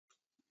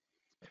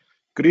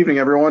Good evening,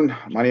 everyone.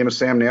 My name is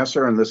Sam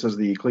Nasser, and this is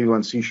the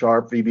Cleveland C#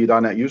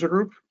 VB.NET user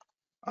group.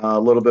 A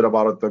little bit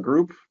about the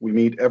group. We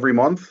meet every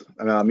month.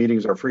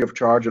 Meetings are free of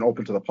charge and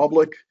open to the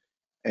public,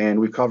 and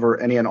we cover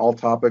any and all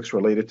topics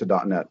related to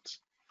 .NET.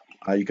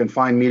 You can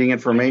find meeting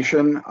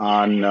information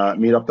on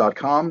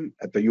meetup.com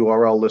at the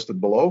URL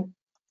listed below.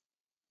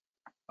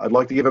 I'd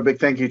like to give a big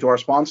thank you to our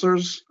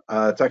sponsors,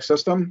 Tech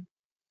System,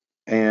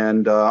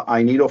 and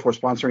Inedo for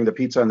sponsoring the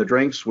pizza and the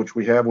drinks, which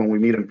we have when we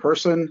meet in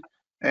person,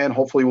 and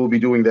hopefully we'll be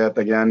doing that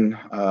again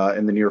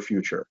in the near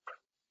future.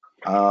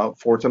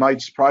 For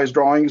tonight's prize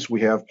drawings,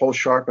 we have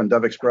PostSharp and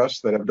DevExpress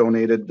that have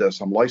donated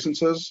some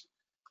licenses,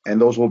 and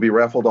those will be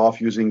raffled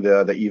off using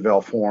the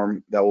eval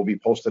form that will be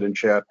posted in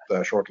chat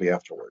shortly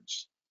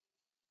afterwards.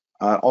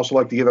 I'd also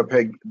like to give a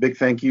big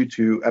thank you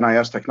to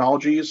NIS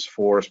Technologies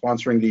for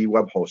sponsoring the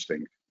web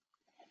hosting.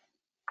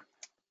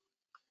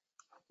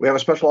 We have a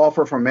special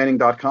offer from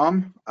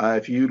Manning.com.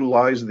 If you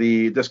utilize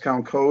the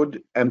discount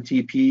code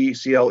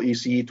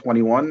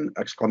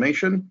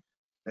MTPCLEC21 !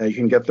 You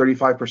can get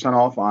 35%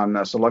 off on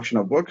a selection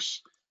of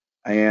books,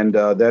 and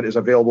that is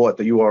available at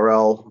the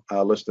URL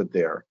listed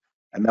there.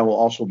 And that will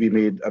also be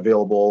made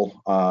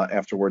available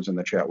afterwards in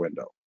the chat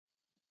window.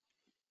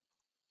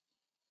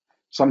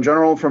 Some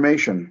general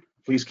information.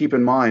 Please keep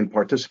in mind,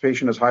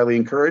 participation is highly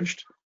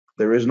encouraged.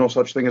 There is no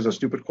such thing as a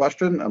stupid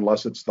question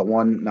unless it's the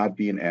one not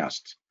being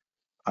asked.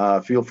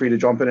 Feel free to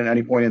jump in at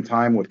any point in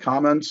time with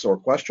comments or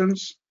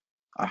questions.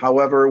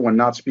 However, when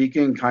not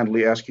speaking,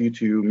 kindly ask you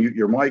to mute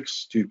your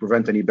mics to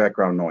prevent any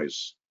background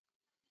noise.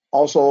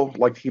 Also,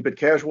 like to keep it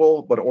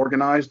casual but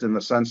organized in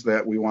the sense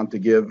that we want to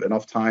give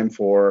enough time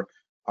for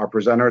our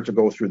presenter to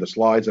go through the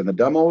slides and the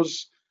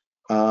demos.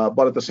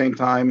 But at the same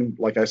time,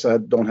 like I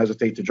said, don't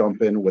hesitate to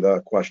jump in with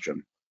a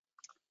question.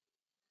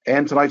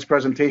 And tonight's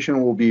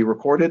presentation will be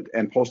recorded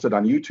and posted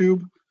on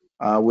YouTube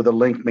with a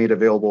link made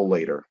available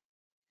later.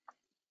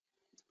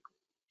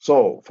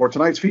 So for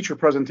tonight's feature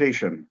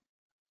presentation,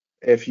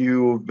 if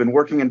you've been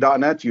working in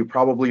 .NET, you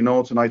probably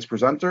know tonight's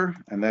presenter,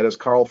 and that is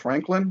Carl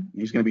Franklin.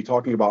 He's going to be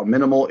talking about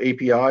minimal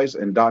APIs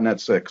in .NET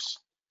 6.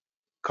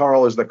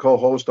 Carl is the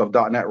co-host of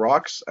 .NET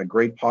Rocks, a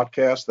great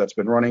podcast that's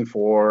been running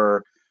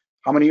for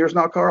how many years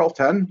now, Carl?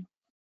 10?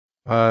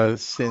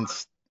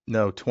 Since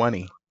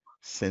 20.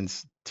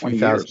 Since 20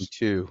 years.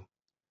 2002.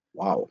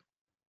 Wow.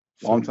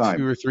 So Long time.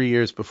 2 or 3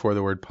 years before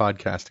the word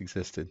podcast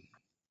existed.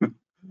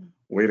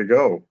 Way to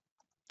go.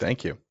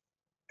 Thank you.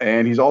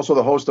 And he's also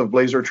the host of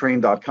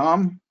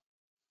blazortrain.com,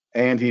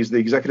 and he's the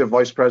executive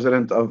vice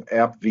president of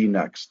app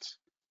vNext.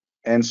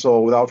 And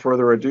so without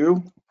further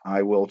ado,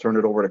 I will turn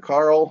it over to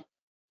Carl.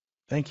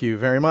 Thank you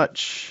very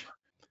much.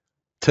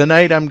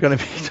 Tonight I'm going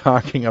to be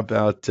talking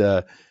about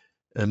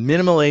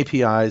minimal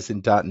APIs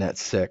in .NET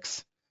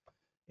 6.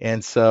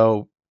 And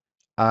so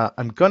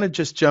I'm going to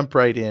just jump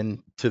right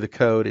in to the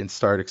code and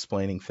start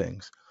explaining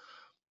things.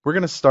 We're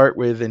going to start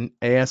with an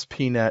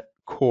ASP.NET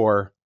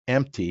Core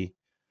empty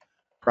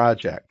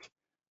project.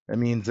 That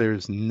means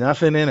there's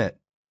nothing in it.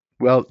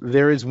 Well,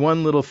 there is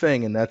one little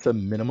thing, and that's a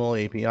minimal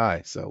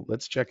API. So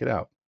let's check it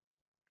out.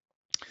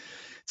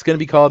 It's going to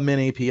be called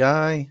min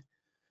API.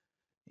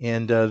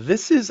 And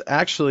this is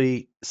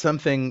actually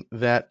something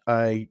that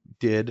I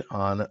did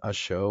on a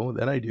show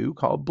that I do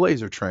called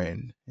Blazor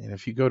Train. And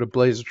if you go to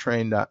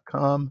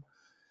blazortrain.com,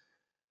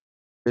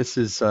 this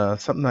is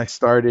something I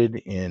started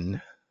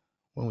in,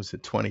 when was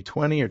it,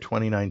 2020 or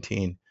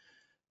 2019?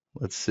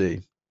 Let's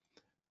see.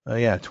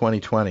 Yeah,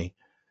 2020.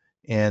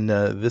 And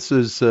this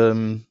was,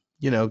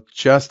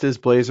 just as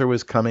Blazor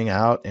was coming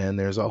out, and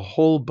there's a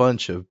whole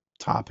bunch of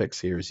topics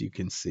here, as you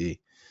can see,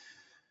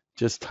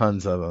 just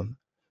tons of them.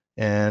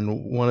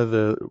 And one of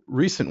the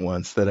recent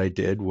ones that I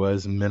did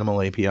was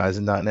minimal APIs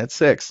in .NET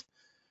 6.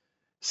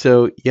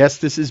 So yes,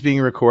 this is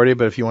being recorded,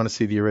 but if you want to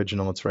see the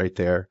original, it's right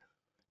there.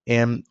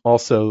 And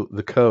also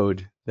the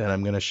code that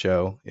I'm going to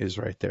show is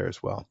right there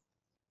as well.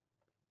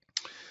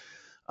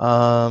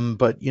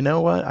 But you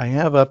know what? I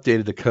have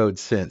updated the code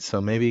since,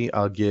 so maybe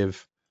I'll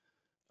give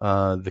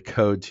the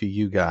code to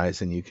you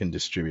guys and you can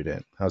distribute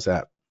it. How's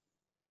that?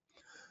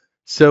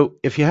 So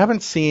if you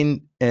haven't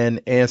seen an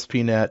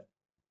ASP.NET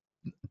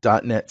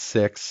 .NET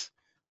 6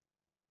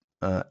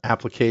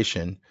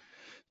 application,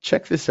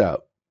 check this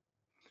out.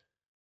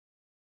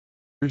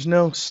 There's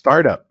no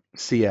startup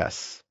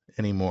CS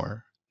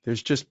anymore.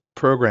 There's just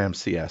program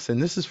CS.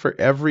 And this is for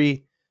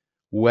every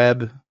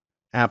web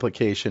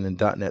application in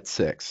 .NET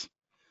 6.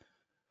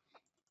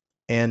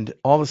 And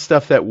all the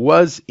stuff that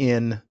was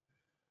in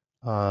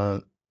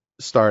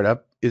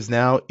startup is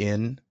now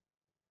in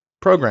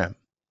program.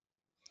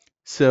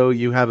 So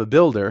you have a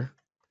builder,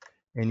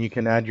 and you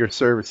can add your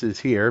services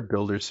here,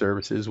 builder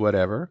services,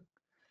 whatever.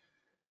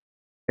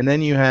 And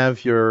then you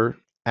have your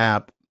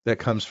app that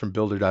comes from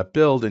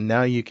builder.build, and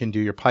now you can do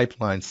your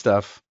pipeline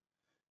stuff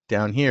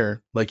down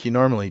here like you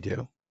normally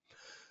do.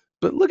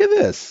 But look at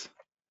this.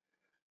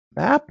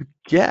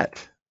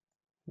 app-get.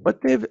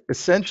 What they've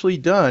essentially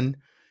done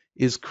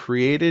is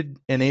created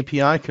an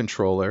API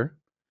controller,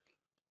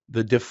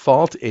 the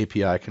default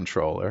API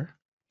controller.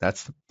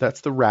 That's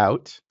the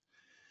route.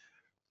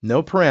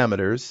 no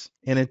parameters,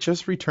 and it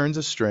just returns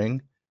a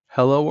string,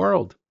 hello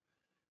world.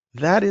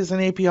 That is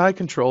an API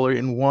controller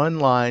in one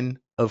line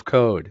of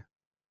code.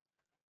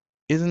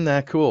 Isn't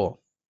that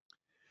cool?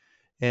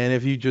 And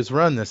if you just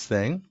run this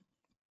thing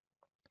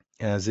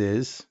as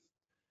is,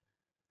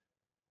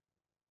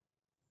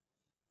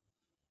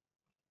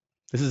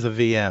 this is a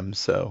VM,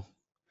 so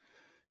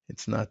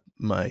it's not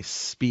my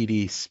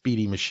speedy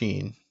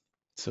machine.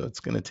 So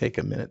it's going to take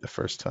a minute the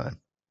first time.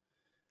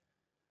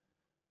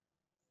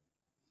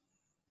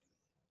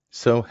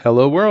 So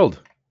hello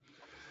world.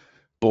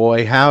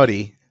 Boy,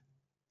 howdy.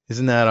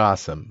 Isn't that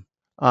awesome?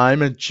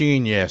 I'm a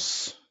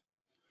genius.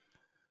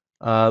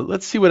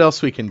 Let's see what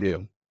else we can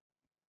do.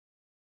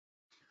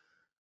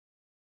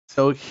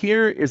 So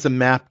here is a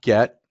map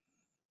get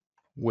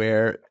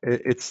where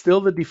it's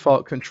still the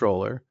default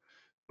controller,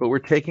 but we're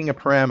taking a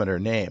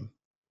parameter, name.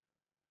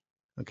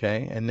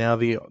 Okay, and now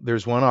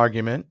there's one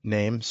argument,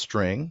 name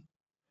string,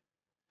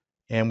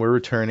 and we're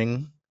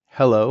returning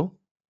hello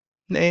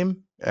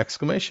name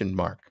exclamation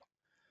mark.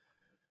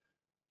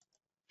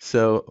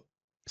 So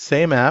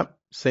same app,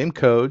 same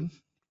code.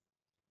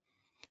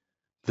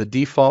 The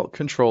default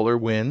controller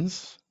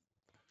wins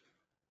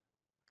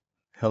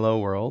hello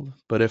world,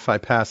 but if I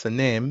pass a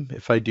name,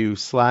 if I do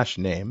slash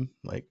name,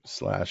 like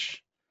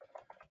slash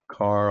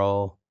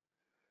Carl,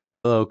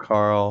 hello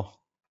Carl,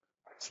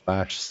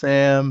 slash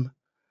Sam,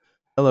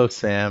 hello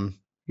Sam,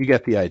 you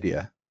get the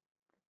idea.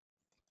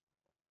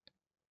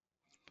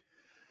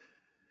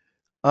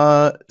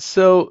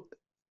 So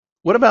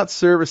what about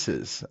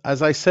services?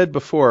 As I said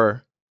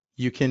before,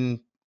 you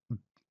can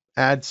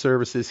add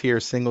services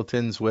here,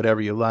 singletons, whatever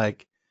you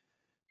like,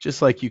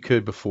 just like you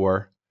could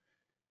before.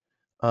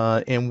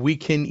 And we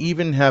can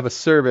even have a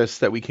service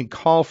that we can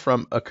call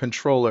from a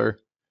controller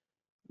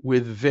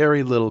with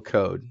very little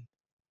code.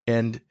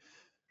 And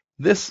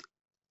this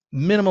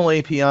minimal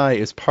API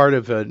is part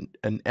of an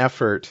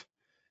effort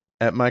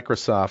at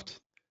Microsoft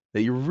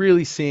that you're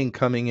really seeing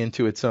coming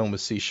into its own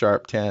with C#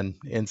 10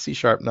 and C#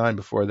 9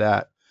 before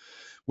that,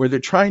 where they're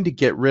trying to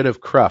get rid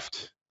of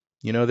cruft.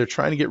 They're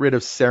trying to get rid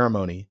of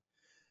ceremony.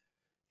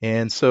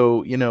 And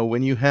so,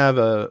 when you have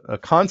a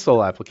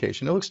console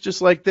application, it looks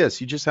just like this.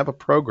 You just have a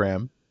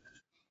program.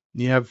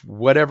 You have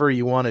whatever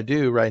you want to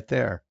do right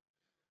there.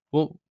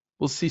 We'll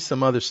see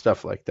some other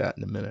stuff like that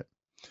in a minute.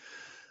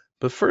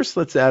 But first,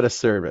 let's add a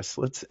service.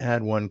 Let's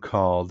add one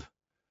called,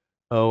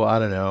 I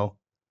don't know,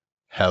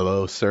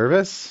 hello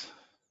service.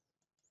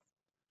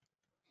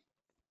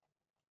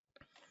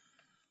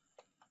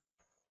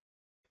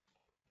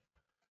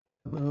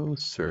 Hello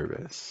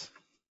service.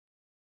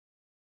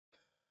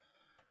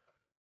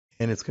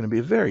 And it's going to be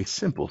a very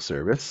simple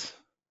service.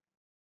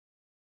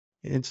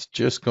 It's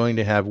just going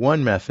to have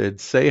one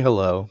method, say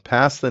hello,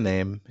 pass the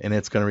name, and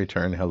it's going to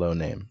return hello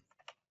name.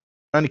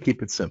 Trying to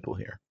keep it simple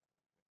here.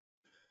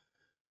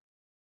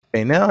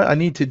 Okay, now I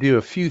need to do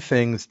a few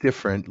things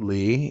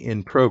differently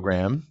in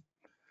program.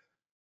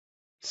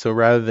 So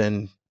rather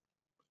than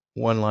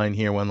one line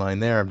here, one line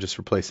there, I'm just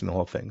replacing the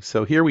whole thing.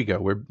 So here we go.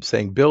 We're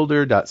saying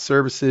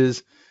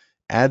builder.services,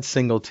 add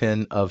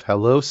singleton of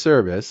hello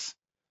service,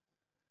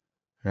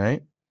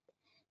 right?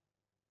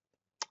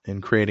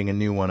 And creating a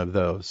new one of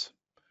those.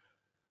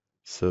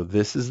 So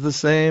this is the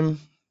same.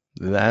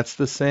 That's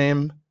the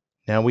same.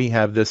 Now we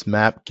have this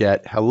map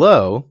get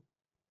hello.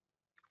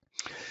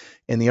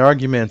 And the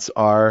arguments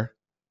are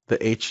the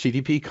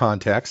HTTP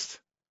context,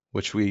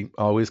 which we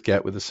always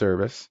get with the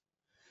service,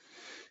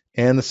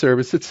 and the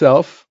service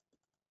itself,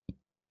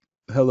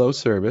 hello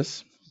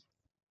service.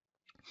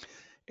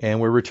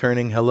 And we're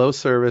returning hello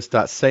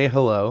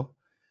service.sayHello.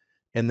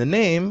 And the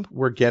name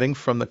we're getting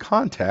from the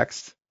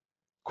context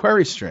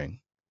query string.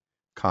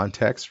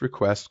 Context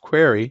request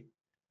query.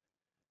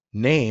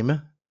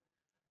 Name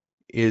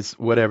is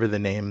whatever the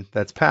name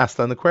that's passed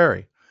on the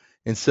query.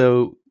 And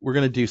so we're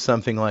going to do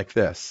something like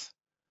this.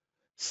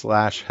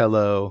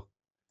 /hello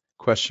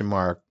question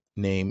mark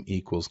name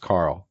equals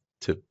Carl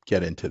to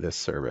get into this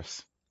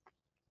service.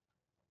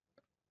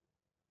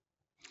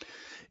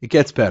 It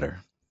gets better.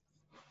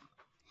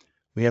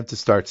 We have to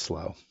start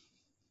slow.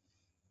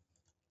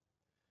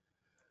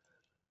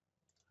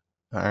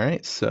 All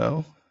right,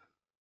 so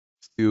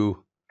let's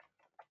do,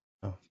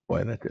 oh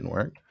boy, that didn't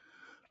work.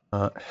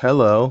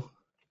 Hello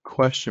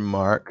question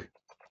mark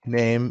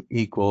name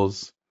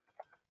equals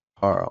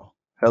Carl.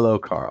 Hello,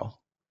 Carl.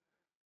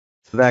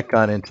 So that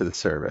got into the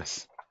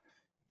service.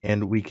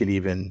 And we could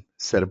even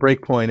set a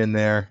breakpoint in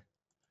there.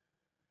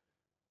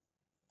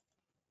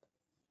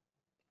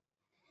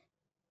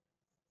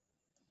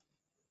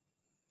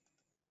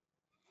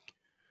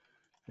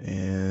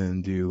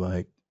 And do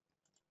like,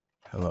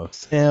 hello,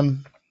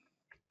 Sam.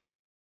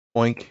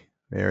 Oink.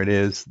 There it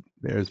is.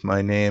 There's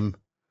my name,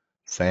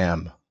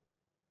 Sam.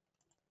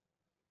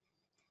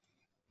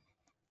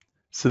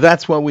 So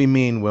that's what we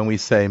mean when we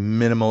say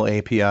minimal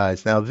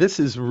APIs. Now, this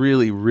is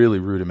really, really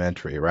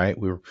rudimentary, right?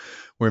 We're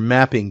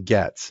mapping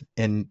gets,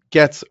 and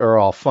gets are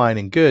all fine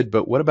and good,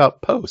 but what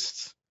about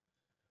posts,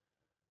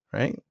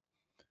 right?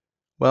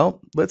 Well,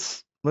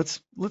 let's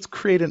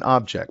create an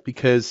object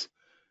because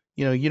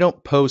you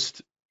don't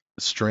post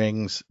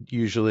strings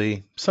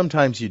usually.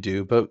 Sometimes you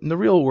do, but in the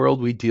real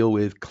world, we deal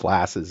with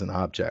classes and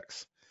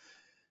objects.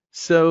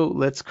 So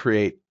let's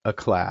create a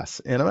class.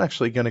 And I'm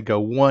actually going to go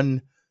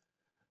one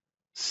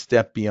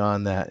step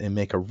beyond that and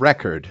make a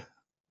record.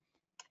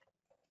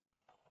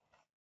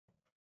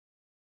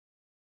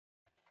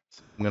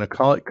 So I'm going to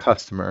call it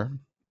customer.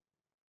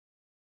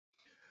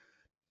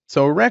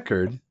 So a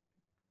record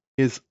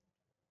is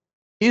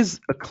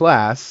a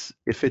class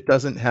if it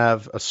doesn't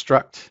have a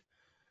struct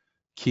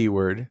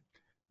keyword.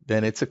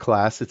 Then it's a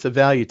class, it's a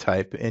value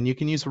type, and you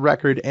can use a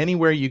record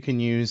anywhere you can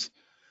use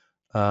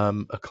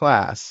a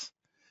class.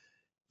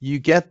 You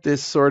get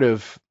this sort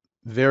of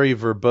very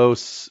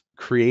verbose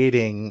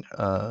creating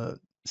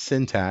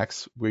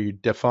syntax where you're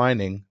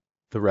defining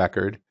the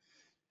record.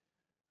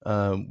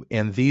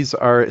 And these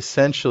are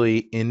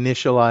essentially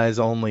initialize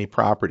only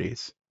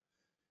properties.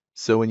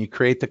 So when you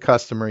create the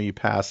customer, you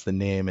pass the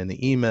name and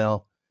the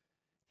email,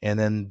 and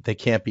then they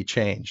can't be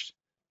changed.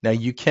 Now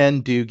you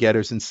can do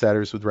getters and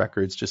setters with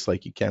records just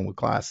like you can with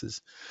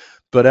classes.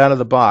 But out of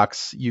the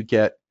box, you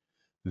get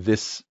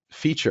this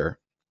feature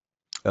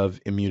of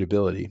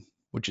immutability,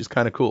 which is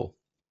kind of cool.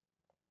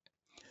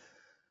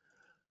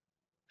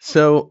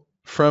 So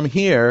from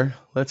here,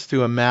 let's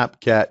do a map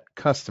get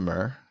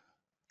customer.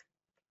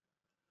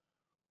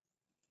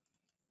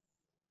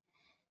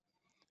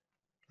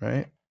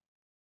 Right?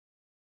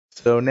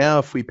 So now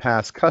if we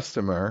pass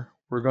customer,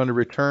 we're going to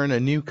return a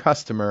new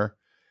customer,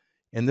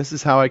 and this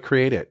is how I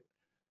create it,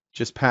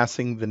 just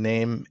passing the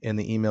name and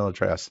the email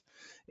address.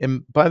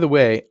 And by the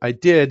way, I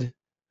did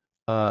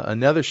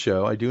another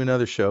show. I do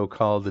another show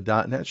called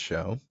the .NET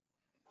Show,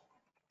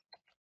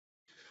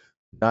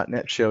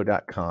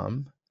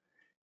 .NETshow.com.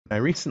 I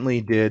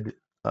recently did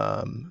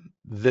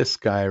this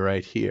guy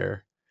right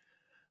here,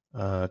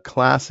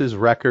 classes,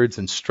 records,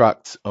 and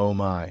structs, oh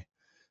my.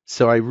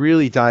 So I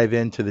really dive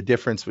into the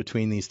difference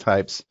between these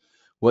types,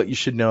 what you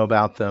should know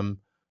about them.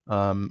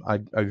 I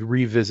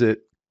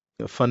revisit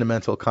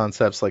fundamental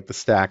concepts like the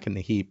stack and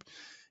the heap.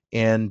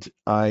 And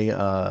I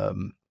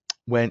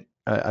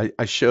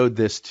I showed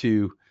this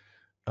to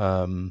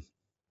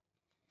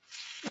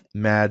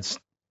Mads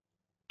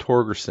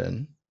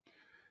Torgerson,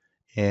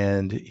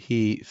 and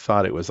he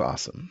thought it was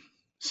awesome.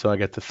 So I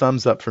got the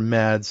thumbs up from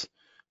Mads,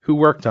 who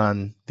worked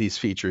on these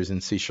features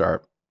in C#,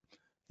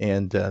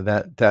 and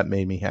that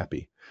made me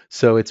happy.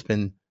 So it's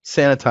been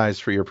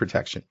sanitized for your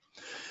protection.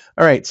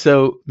 All right,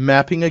 so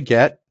mapping a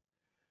get,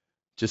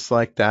 just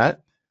like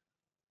that.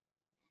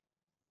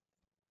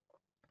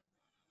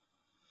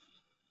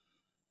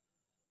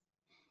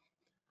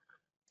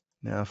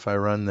 Now if I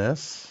run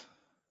this,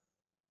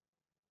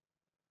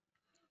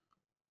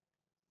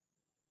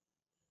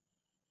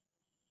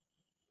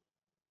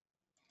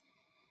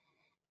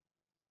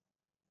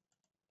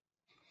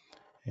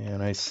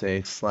 and I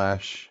say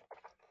slash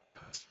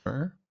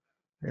customer,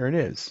 there it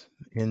is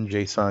in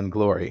JSON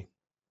glory.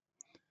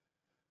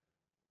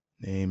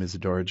 Name is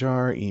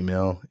adorajar,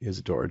 email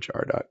is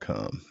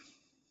adorajar.com.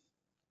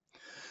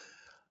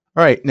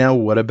 All right, now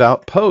what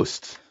about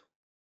post?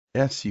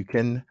 Yes, you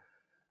can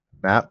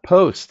map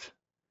post.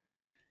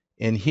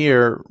 And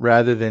here,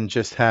 rather than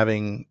just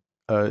having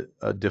a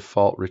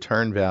default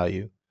return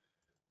value,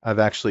 I've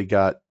actually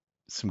got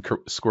some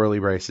curly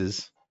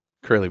braces,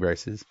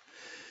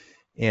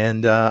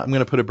 and I'm going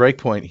to put a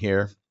breakpoint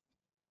here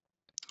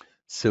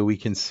so we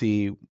can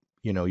see,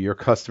 your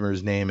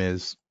customer's name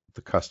is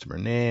the customer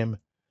name,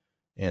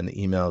 and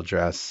the email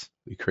address.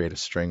 We create a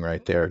string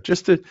right there,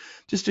 just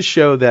to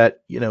show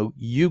that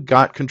you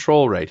got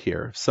control right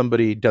here. If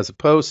somebody does a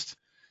post,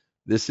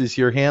 this is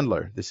your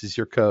handler, this is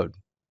your code.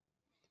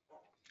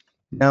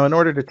 Now, in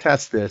order to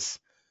test this,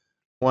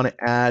 I want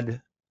to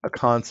add a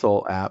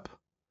console app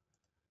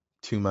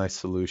to my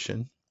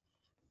solution.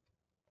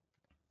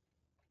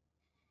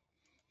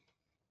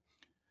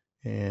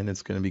 And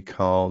it's going to be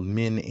called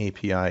min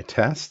API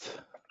test.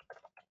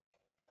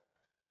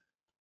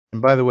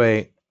 And by the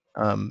way,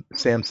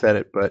 Sam said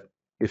it, but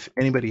if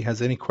anybody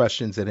has any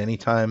questions at any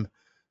time,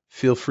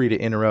 feel free to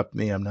interrupt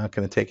me. I'm not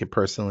going to take it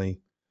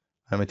personally.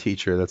 I'm a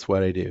teacher. That's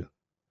what I do.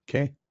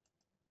 Okay.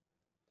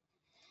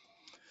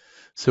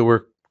 So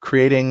we're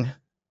creating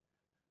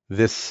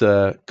this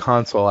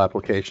console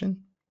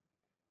application.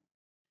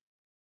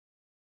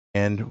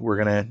 And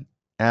we're going to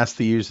ask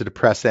the user to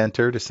press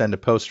enter to send a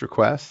post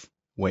request.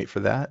 Wait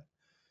for that.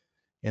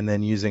 And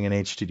then using an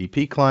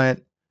HTTP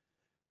client,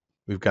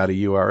 we've got a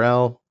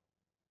URL.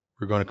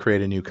 We're going to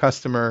create a new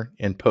customer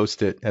and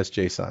post it as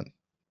JSON.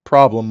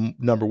 Problem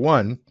number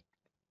one,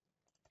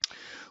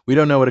 we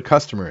don't know what a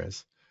customer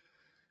is.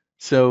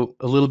 So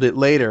a little bit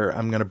later,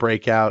 I'm going to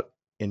break out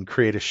and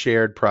create a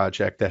shared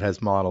project that has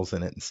models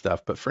in it and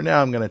stuff. But for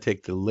now, I'm going to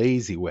take the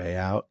lazy way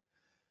out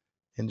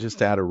and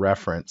just add a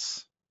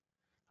reference,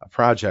 a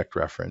project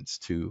reference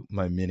to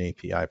my min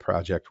API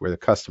project where the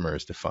customer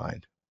is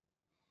defined.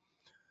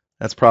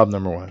 That's problem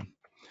number one.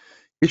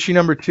 Issue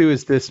number two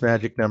is this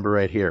magic number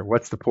right here.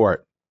 What's the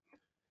port?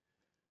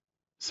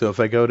 So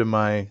if I go to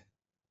my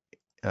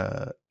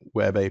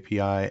web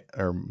API,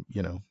 or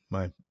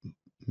my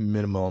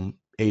minimum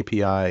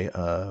API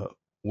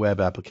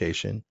web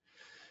application.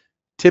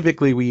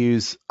 Typically, we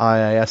use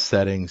IIS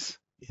settings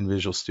in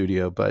Visual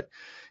Studio, but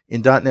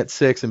in .NET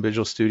 6 and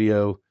Visual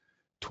Studio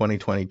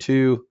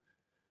 2022,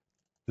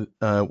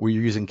 we're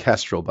using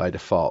Kestrel by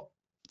default.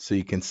 So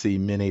you can see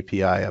Min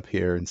API up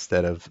here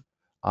instead of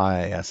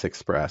IIS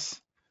Express.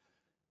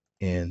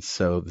 And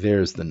so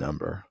there's the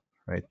number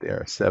right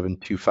there,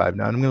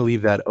 7259. I'm going to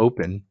leave that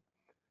open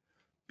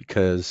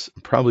because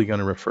I'm probably going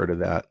to refer to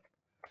that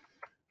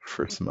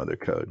for some other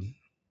code.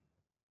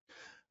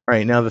 All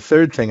right, now the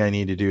third thing I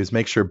need to do is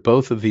make sure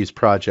both of these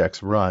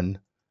projects run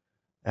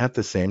at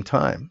the same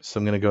time. So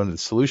I'm going to go into the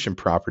solution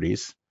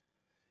properties,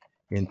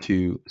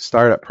 into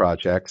startup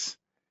projects.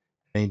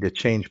 I need to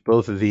change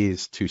both of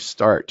these to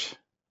start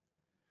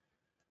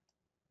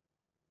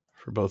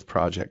for both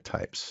project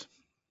types.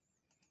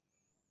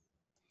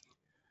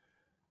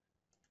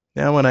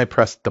 Now when I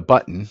press the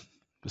button,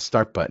 the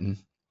start button,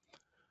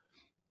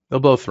 they'll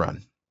both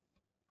run.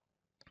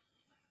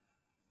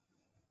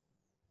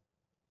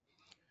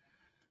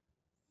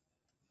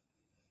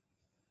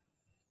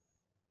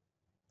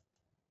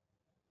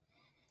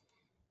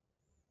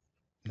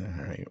 All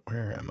right,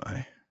 where am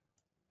I?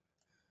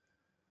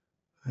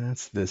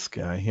 That's this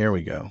guy. Here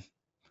we go.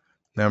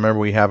 Now remember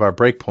we have our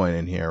breakpoint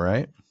in here,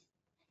 right?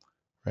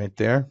 Right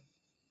there.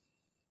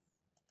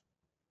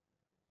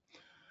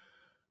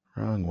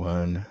 Wrong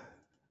one.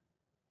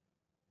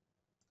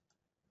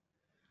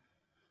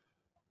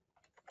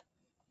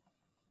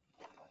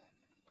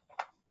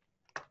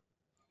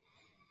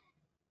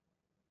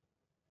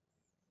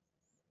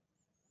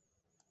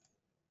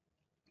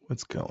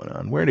 What's going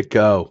on? Where'd it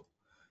go?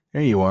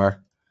 There you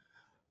are.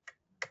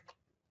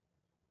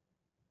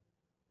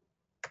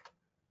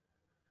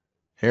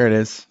 Here it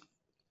is.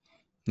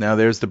 Now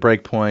there's the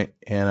breakpoint,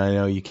 and I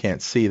know you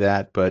can't see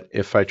that, but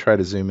if I try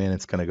to zoom in,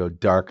 it's going to go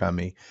dark on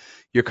me.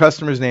 Your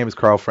customer's name is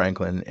Carl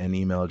Franklin, and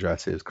email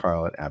address is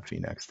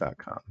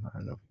carl@vnext.com. I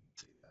don't know if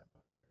you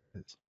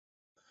can see that.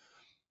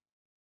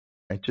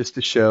 Right, just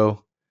to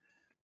show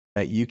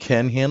that you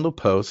can handle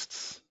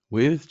posts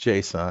with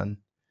JSON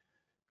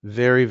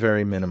very,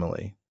 very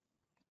minimally.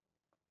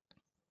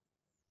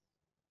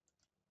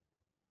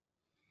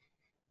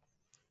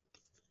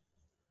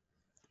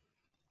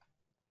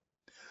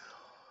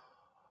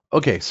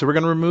 Okay, so we're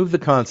going to remove the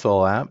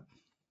console app.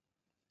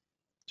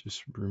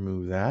 Just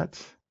remove that.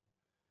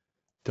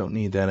 Don't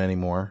need that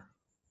anymore.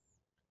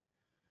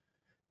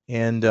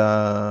 And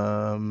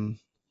I'm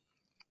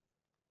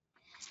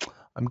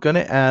going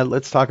to add,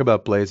 let's talk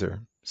about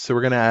Blazor. So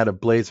we're going to add a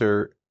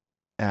Blazor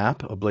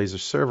app, a Blazor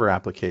server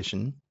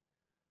application.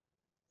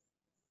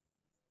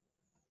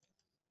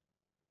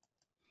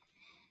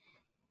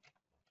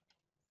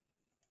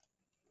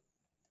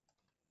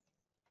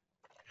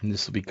 And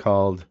this will be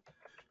called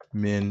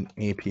Min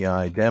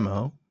API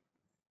Demo.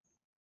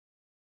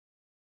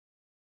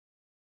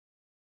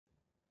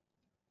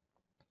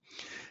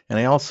 And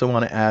I also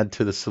want to add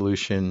to the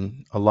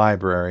solution a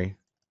library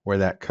where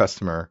that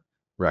customer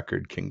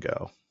record can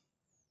go.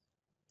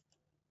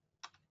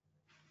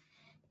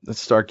 Let's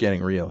start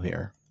getting real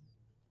here.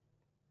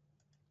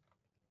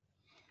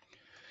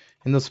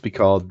 And this will be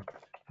called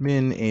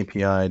min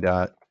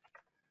API.shared.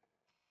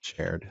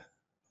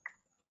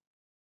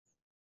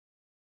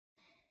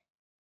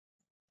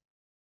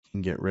 You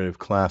can get rid of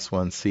class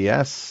 1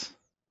 CS.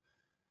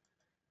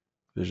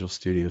 Visual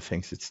Studio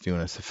thinks it's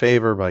doing us a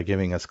favor by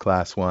giving us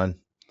class 1,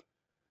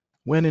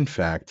 when in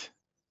fact,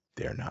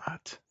 they're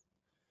not.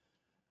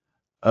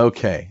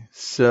 Okay,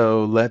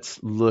 so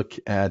let's look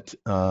at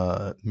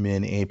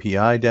min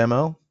API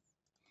demo.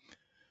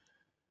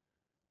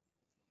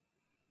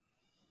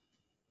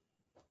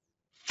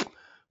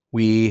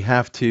 We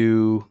have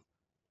to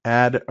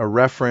add a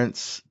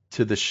reference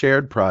to the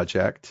shared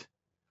project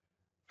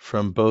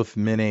from both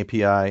min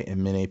API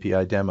and min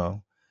API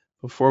demo.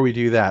 Before we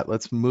do that,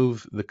 let's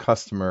move the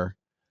customer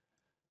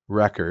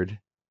record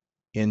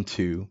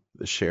into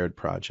the shared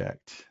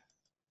project.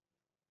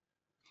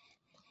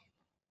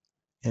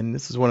 And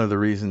this is one of the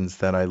reasons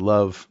that I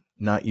love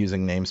not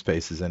using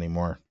namespaces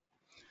anymore.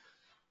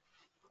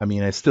 I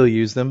mean, I still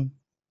use them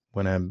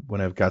when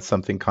I've got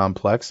something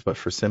complex, but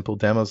for simple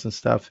demos and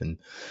stuff and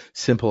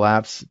simple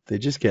apps, they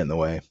just get in the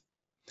way.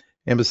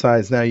 And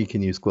besides, now you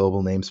can use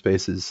global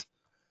namespaces.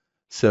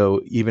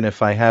 So even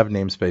if I have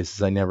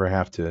namespaces, I never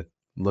have to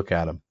look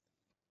at them.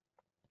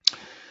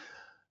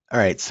 All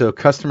right, so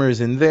customer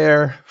is in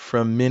there.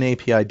 From min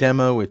API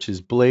demo, which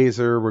is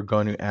Blazor, we're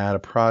going to add a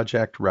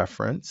project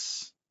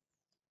reference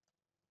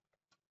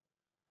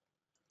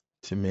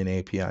to min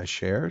API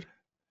shared.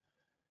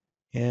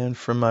 And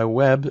from my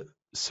web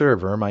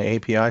server, my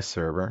API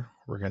server,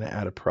 we're going to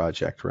add a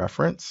project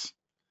reference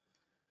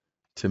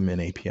to min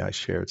API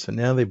shared. So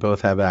now they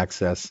both have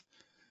access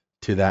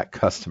to that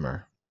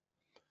customer.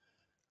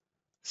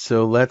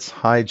 So let's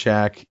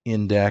hijack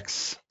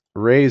index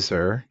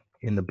Razor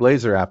in the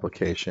Blazor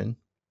application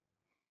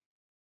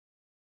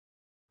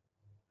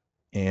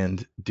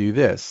and do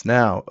this.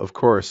 Now, of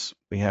course,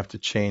 we have to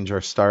change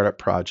our startup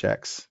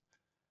projects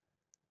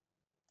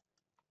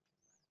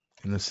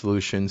in the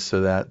solution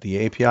so that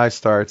the API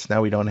starts.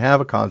 Now we don't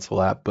have a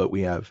console app, but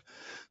we have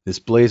this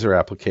Blazor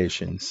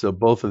application. So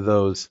both of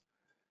those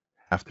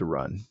have to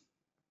run.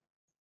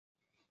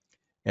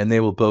 And they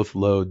will both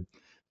load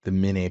the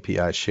min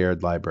API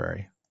shared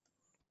library.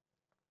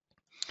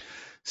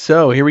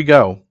 So here we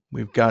go.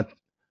 We've got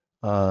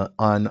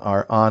on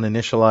our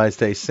on-initialized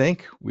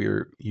async,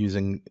 we're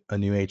using a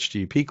new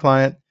HTTP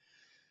client.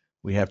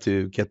 We have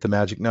to get the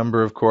magic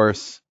number, of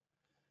course.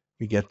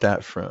 We get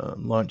that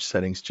from launch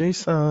settings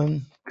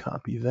JSON,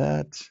 copy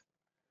that.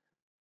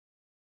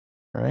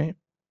 All right.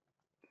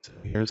 So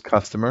here's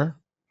customer,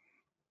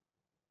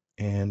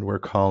 and we're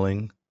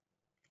calling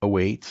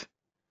await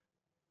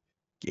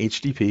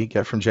HTTP,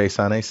 get from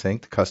JSON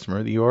async to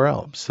customer the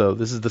URL. So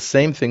this is the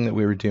same thing that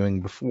we were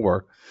doing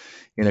before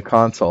in a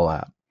console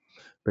app,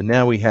 but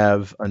now we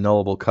have a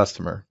nullable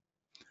customer.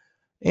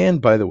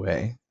 And by the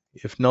way,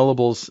 if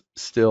nullables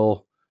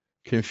still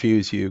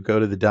confuse you, go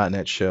to the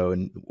 .NET show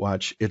and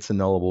watch It's a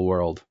Nullable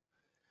World,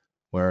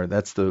 where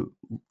that's the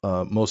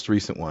most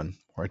recent one,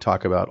 where I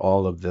talk about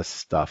all of this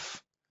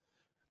stuff.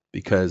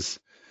 Because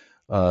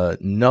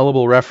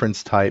nullable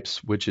reference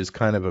types, which is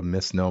kind of a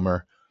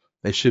misnomer,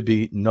 they should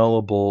be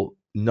null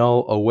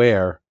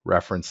aware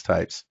reference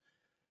types.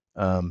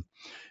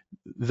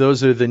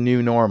 Those are the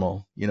new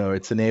normal. You know,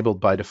 it's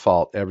enabled by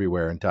default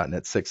everywhere in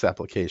 .NET 6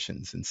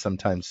 applications, and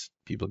sometimes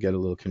people get a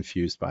little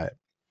confused by it.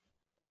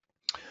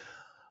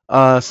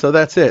 So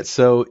that's it.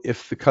 So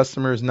if the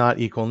customer is not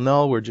equal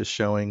null, we're just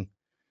showing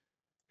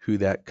who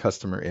that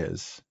customer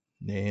is,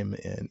 name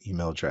and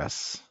email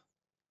address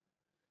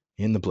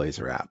in the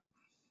Blazor app.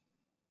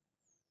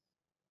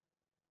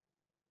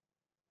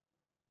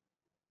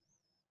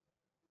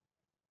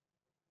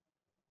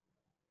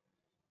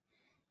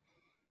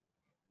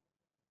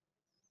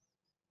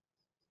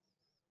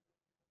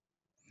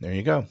 There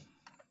you go.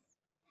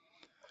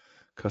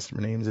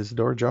 Customer name is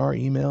Isidore Jar,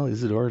 email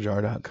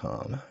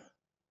isidorejar.com.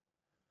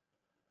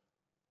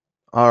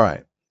 All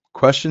right.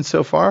 Questions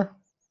so far?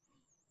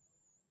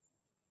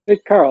 Hey,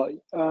 Carl,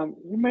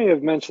 you may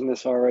have mentioned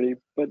this already,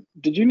 but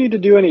did you need to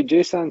do any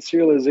JSON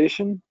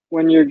serialization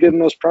when you're getting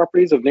those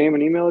properties of name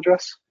and email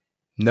address?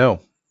 No.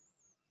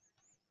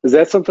 Is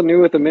that something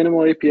new with the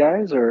minimal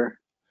APIs, or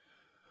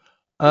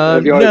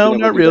have you always been No, able to not do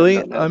that in really.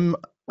 .NET? I'm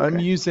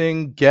Okay.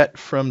 using get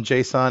from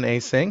JSON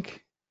async.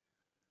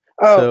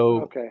 Oh,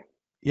 So okay.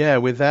 yeah,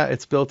 with that,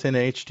 it's built in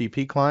a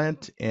HTTP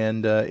client,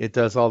 and it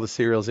does all the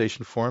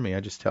serialization for me. I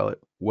just tell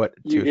it what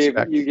to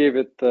expect. You gave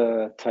it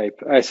the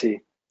type. I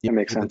see. Yep, That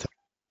makes with the sense. type.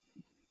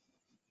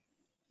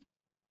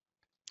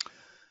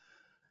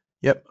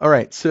 Yep. All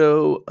right.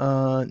 So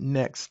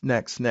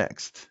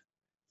next.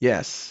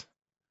 Yes.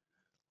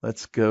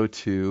 Let's go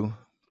to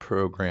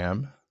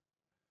program,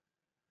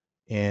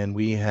 and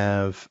we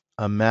have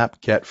a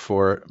map get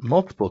for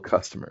multiple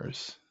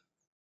customers.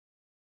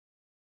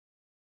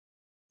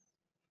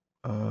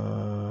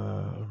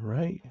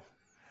 Right.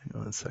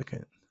 Hang on a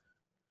second.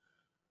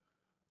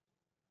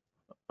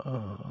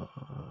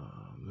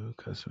 Move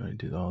customer. I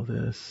did all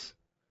this.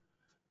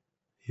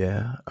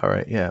 Yeah. All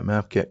right. Yeah.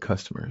 Map get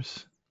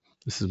customers.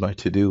 This is my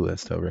to-do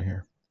list over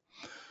here.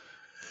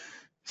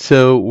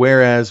 So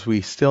whereas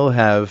we still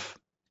have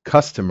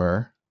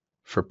customer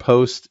for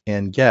post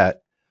and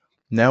get,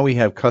 now we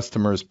have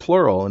customers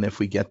plural, and if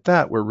we get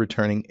that, we're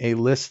returning a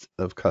list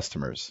of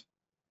customers,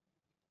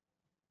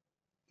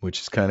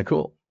 which is kind of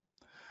cool.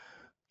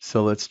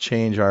 So let's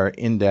change our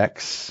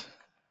index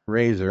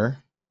razor,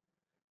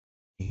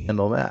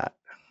 handle that.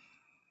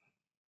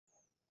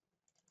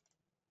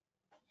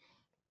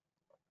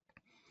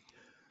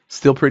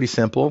 Still pretty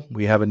simple.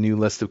 We have a new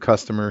list of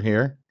customer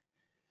here,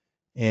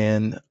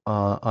 and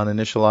on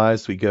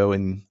initialized, we go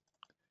in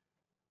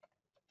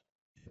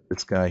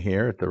this guy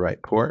here at the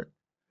right port,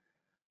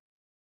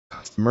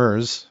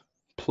 customers,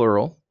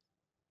 plural.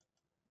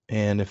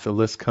 And if the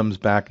list comes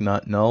back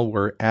not null,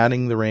 we're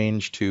adding the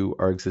range to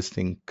our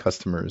existing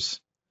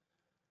customers.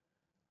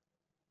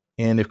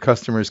 And if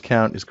customers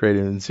count is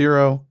greater than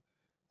 0,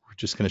 we're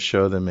just going to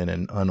show them in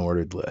an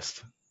unordered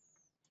list.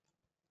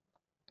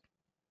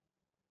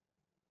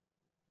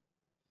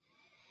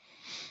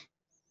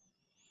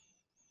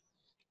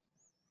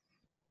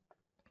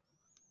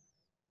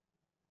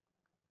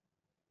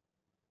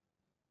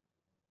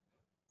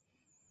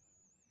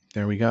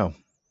 There we go.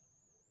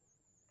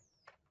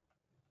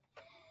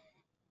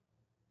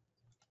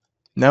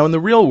 Now in the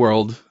real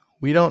world,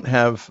 we don't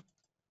have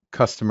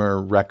customer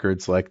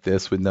records like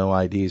this with no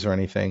IDs or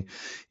anything.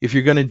 If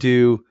you're going to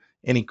do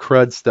any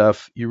CRUD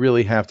stuff, you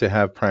really have to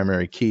have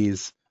primary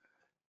keys.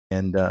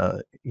 And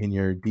in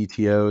your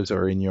DTOs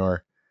or in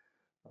your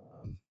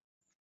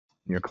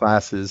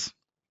classes,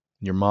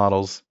 your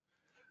models.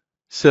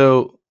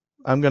 So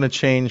I'm going to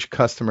change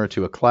customer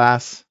to a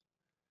class.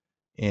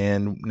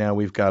 And now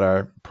we've got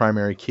our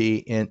primary key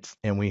int,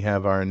 and we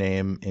have our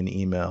name and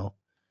email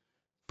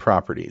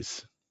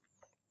properties.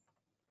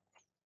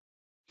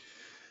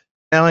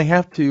 Now I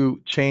have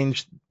to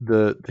change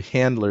the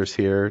handlers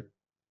here.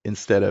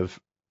 Instead of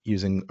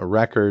using a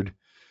record,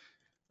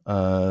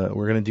 we're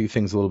going to do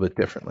things a little bit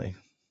differently.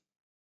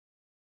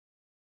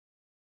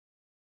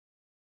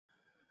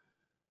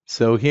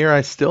 So here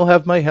I still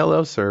have my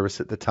hello service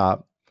at the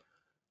top,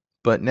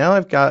 but now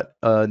I've got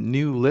a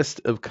new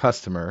list of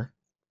customer,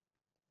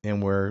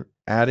 and we're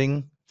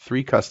adding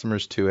 3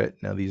 customers to it.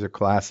 Now these are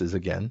classes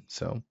again,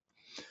 so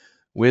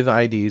with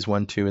IDs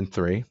 1, 2, and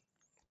 3.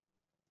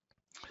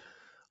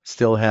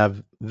 Still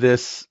have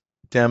this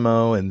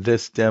demo and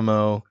this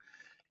demo,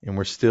 and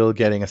we're still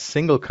getting a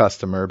single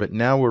customer, but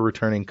now we're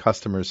returning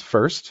customers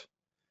first.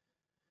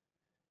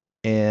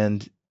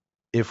 And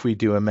if we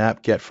do a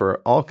map get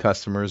for all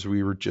customers,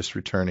 we were just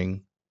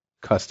returning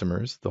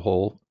customers, the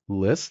whole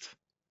list.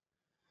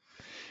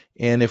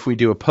 And if we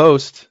do a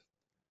post,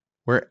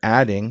 we're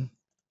adding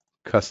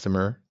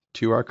customer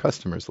to our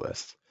customers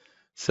list.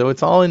 So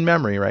it's all in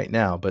memory right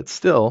now, but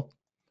still,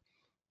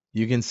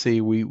 you can see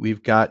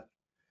we've got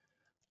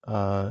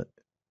 3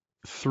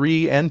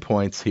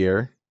 endpoints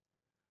here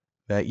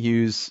that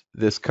use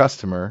this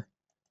customer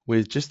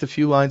with just a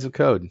few lines of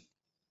code.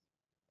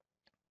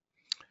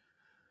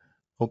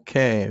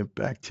 Okay,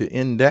 back to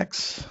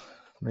index.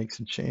 Make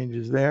some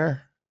changes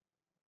there.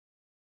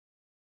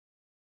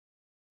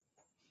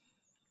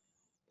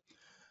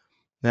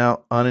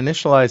 Now, on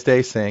initialized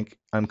async,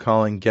 I'm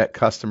calling get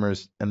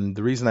customers, and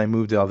the reason I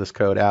moved all this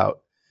code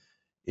out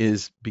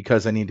is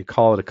because I need to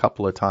call it a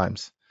couple of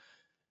times.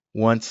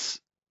 Once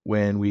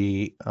when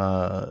we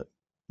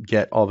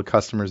get all the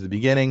customers at the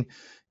beginning,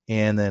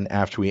 and then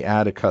after we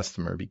add a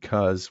customer,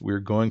 because we're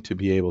going to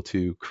be able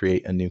to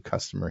create a new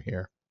customer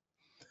here.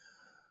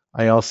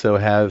 I also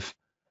have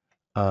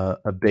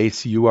a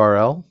base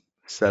URL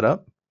set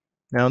up.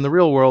 Now in the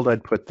real world,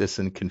 I'd put this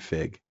in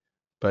config,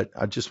 but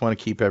I just want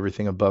to keep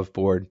everything above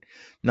board,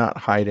 not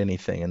hide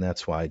anything, and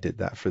that's why I did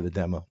that for the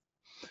demo.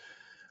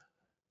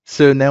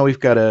 So now we've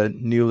got a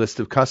new list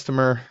of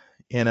customer,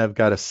 and I've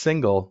got a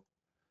single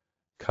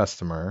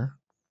customer,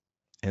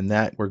 and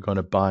that we're going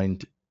to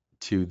bind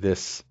to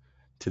these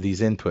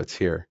inputs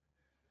here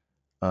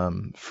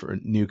for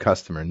new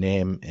customer,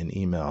 name and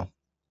email.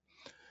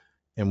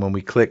 And when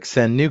we click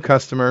send new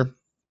customer,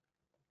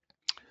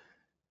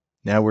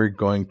 now we're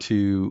going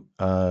to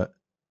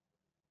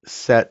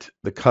set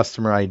the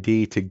customer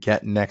ID to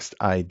get next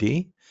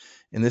ID.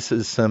 And this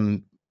is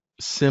some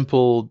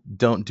simple,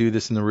 don't do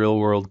this in the real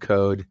world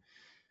code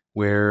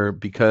where,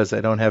 because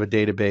I don't have a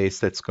database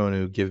that's going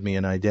to give me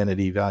an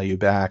identity value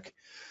back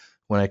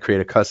when I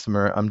create a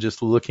customer, I'm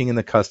just looking in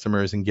the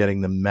customers and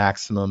getting the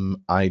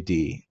maximum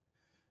ID,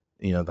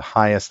 the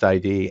highest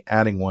ID,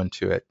 adding 1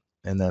 to it,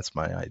 and that's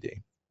my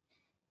ID.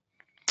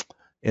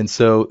 And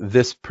so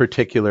this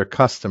particular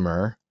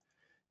customer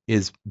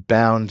is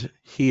bound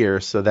here,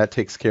 so that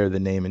takes care of the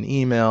name and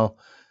email.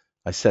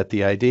 I set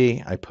the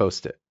ID, I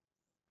post it,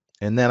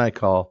 and then I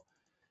call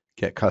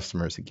get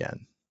customers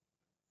again.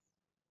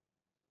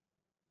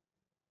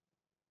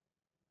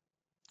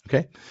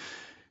 Okay,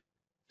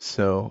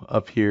 so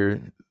up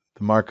here,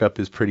 the markup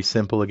is pretty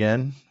simple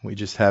again. We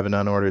just have an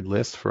unordered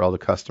list for all the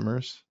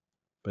customers,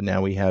 but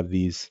now we have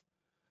this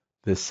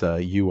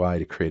UI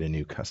to create a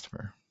new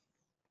customer.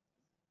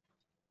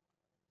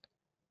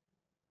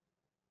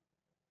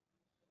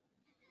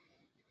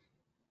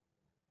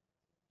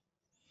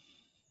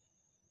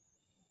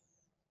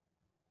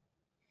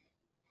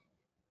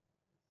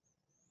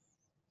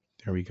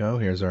 There we go.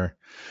 Here's our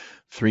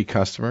 3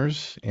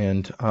 customers,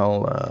 and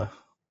I'll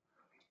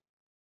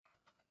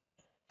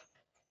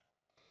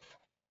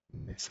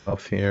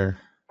myself here.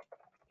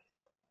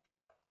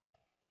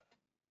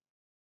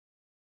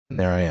 And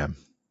there I am.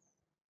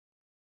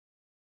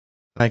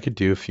 I could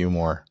do a few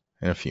more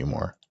and a few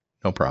more,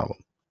 no problem.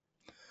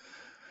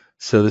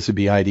 So this would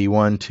be ID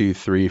 1, 2,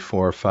 3,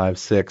 4, 5,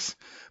 6,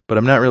 but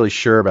I'm not really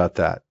sure about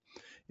that.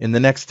 In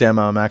the next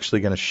demo, I'm actually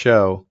going to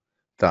show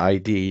the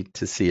ID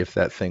to see if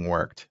that thing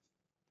worked.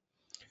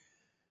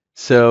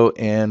 So,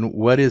 and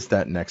what is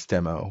that next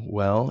demo?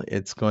 Well,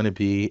 it's going to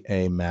be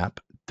a map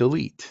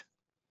delete.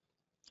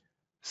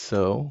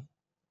 So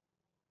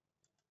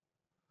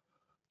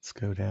let's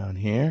go down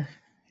here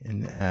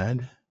and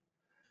add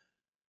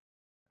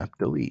map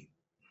delete.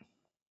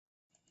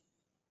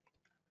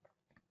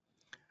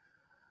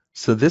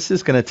 So this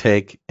is going to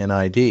take an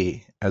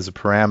ID as a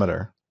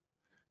parameter.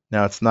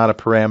 Now it's not a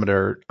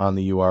parameter on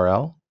the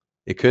URL.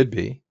 It could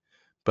be,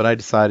 but I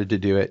decided to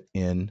do it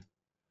in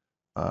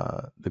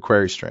the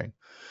query string.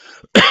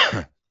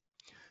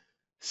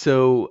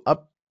 So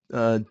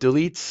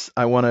deletes,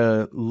 I want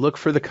to look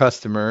for the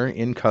customer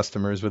in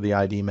customers where the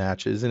ID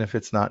matches, and if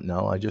it's not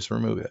null, I just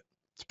remove it.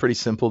 It's pretty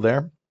simple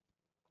there.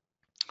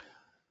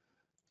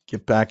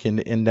 Get back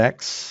into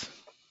index.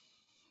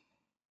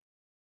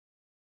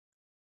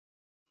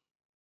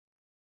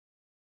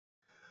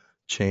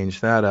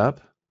 Change that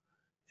up.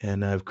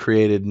 And I've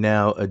created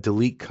now a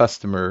delete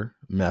customer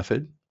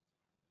method.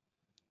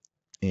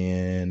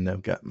 And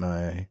I've got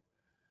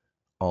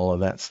all of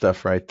that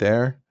stuff right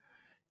there.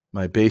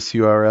 My base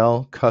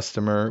URL,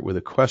 customer with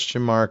a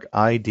question mark,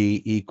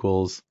 ID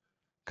equals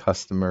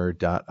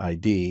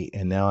customer.id.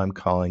 And now I'm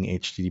calling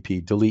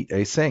HTTP delete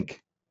async.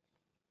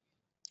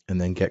 And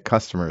then get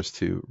customers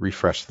to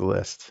refresh the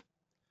list.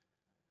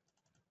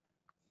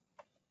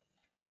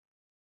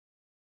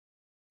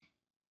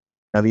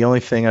 Now the only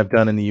thing I've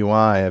done in the UI,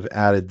 I've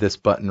added this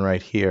button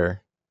right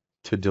here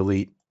to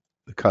delete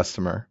the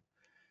customer.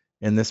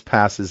 And this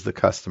passes the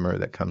customer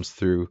that comes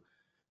through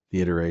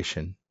the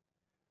iteration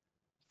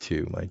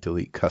to my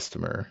delete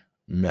customer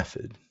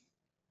method.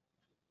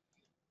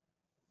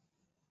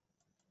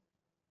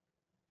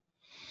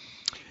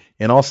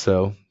 And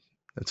also,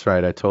 that's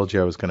right, I told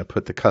you I was going to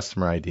put the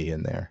customer ID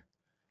in there.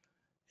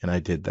 And I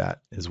did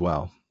that as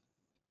well.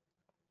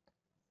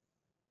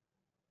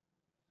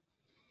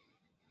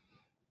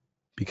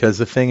 Because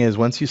the thing is,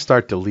 once you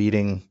start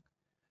deleting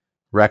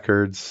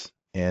records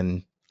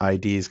and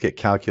IDs get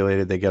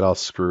calculated, they get all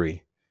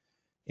screwy.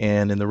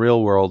 And in the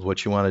real world,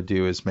 what you want to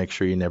do is make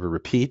sure you never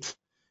repeat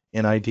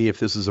an ID if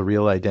this is a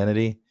real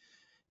identity.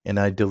 And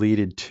I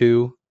deleted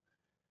 2,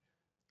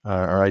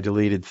 or I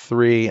deleted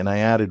 3, and I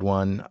added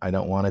 1. I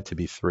don't want it to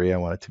be 3. I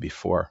want it to be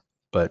 4.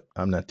 But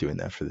I'm not doing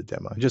that for the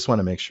demo. I just want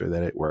to make sure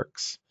that it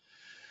works.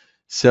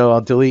 So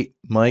I'll delete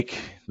Mike,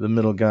 the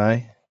middle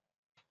guy,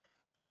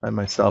 by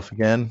myself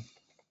again.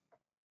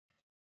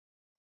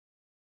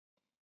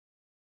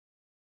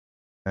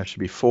 That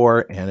should be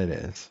 4, and it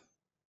is.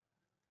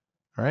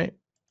 All right.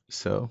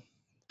 So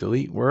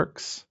delete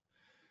works.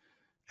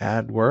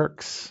 Add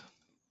works.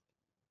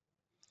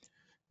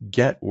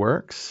 Get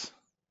works.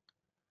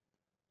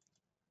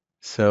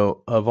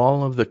 So of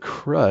all of the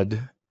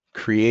CRUD,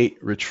 create,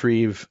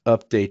 retrieve,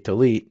 update,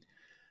 delete,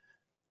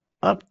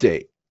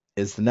 update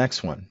is the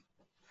next one.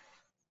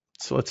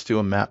 So let's do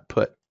a map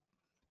put.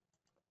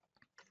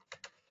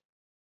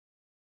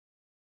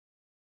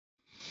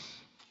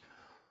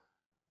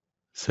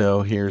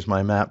 So here's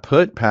my map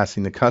put,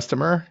 passing the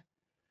customer,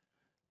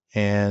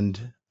 and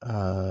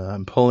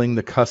I'm pulling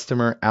the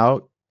customer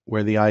out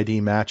where the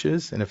ID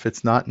matches, and if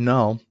it's not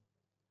null,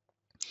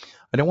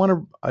 I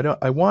want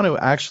to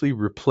actually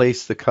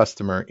replace the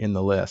customer in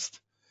the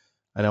list.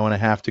 I don't want to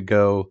have to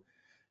go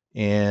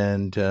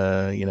and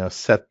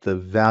set the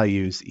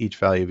values, each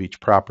value of each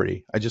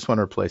property. I just want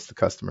to replace the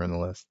customer in the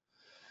list.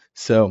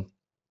 So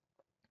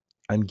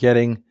I'm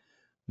getting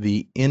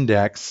the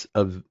index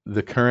of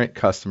the current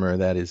customer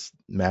that is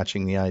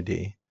matching the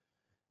ID,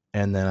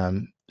 and then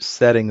I'm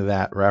setting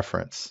that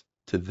reference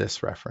to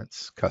this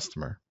reference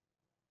customer.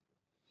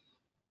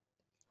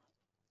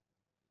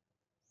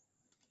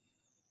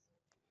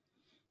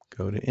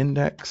 Go to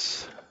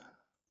index.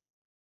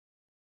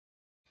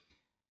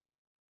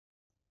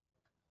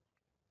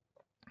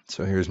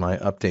 So here's my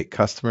update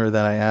customer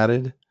that I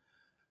added.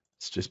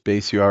 It's just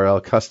base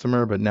URL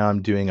customer, but now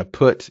I'm doing a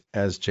put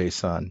as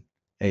JSON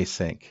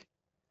async.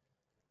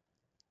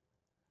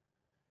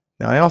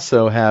 Now I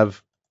also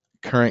have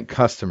current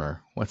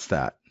customer. What's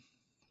that?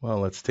 Well,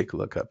 let's take a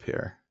look up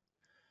here.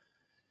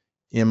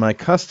 In my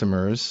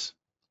customers,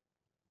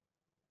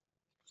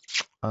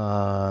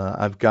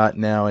 I've got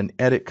now an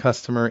edit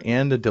customer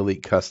and a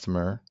delete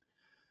customer.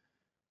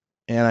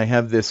 And I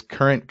have this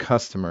current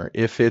customer.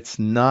 If it's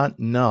not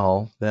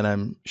null, then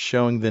I'm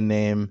showing the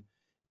name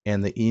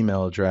and the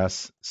email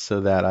address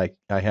so that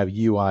I have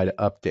UI to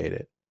update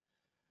it.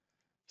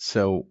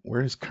 So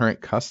where does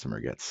current customer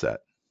get set?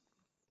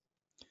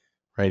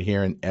 Right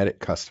here in edit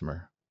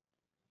customer.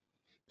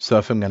 So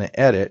if I'm going to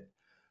edit,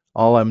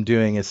 all I'm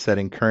doing is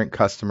setting current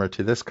customer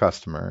to this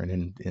customer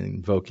and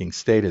invoking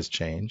state has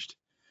changed.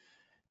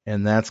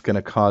 And that's going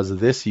to cause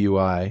this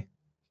UI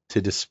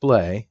to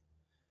display.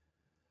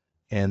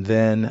 And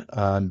then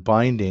I'm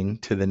binding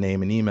to the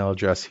name and email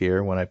address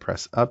here when I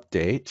press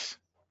update.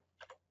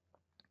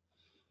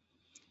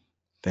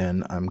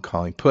 Then I'm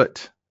calling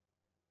put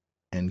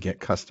and get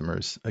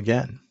customers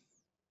again.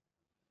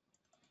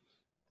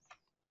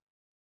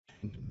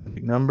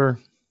 Number,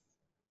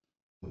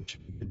 we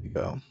should be good to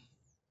go.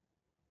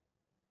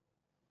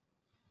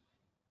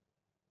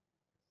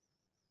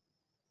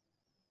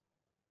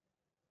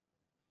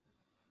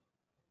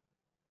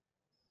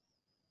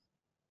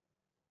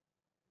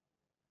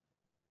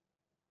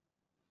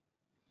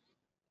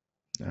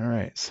 All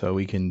right, so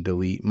we can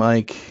delete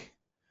Mike.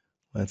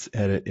 Let's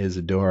edit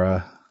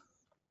Isadora.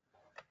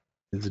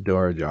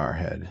 Isadora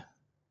Jarhead.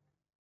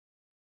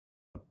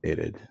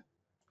 Updated.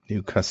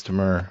 New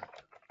customer.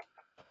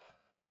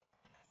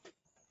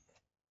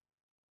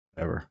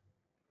 Whatever.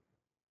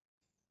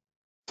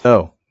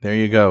 So there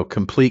you go.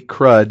 Complete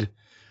CRUD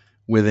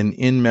with an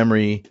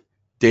in-memory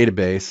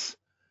database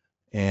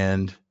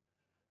and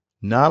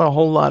not a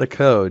whole lot of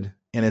code,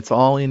 and it's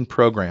all in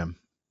program.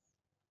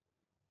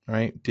 All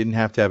right, didn't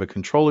have to have a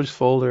controllers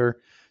folder,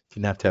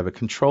 didn't have to have a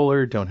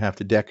controller, don't have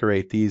to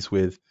decorate these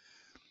with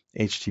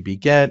HTTP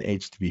GET,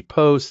 HTTP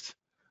POST,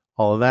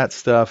 all of that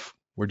stuff.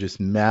 We're just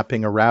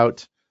mapping a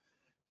route,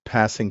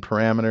 passing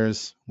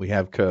parameters, we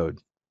have code.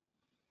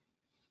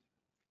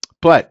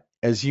 But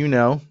as you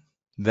know,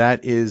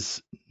 that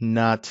is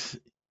not,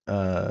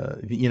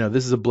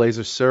 this is a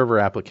Blazor server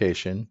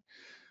application,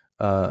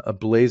 a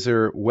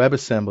Blazor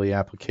WebAssembly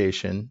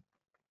application,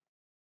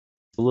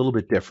 a little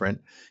bit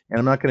different. And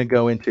I'm not going to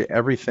go into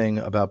everything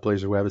about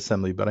Blazor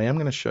WebAssembly, but I am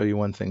going to show you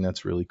one thing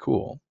that's really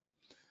cool.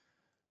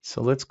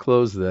 So let's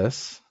close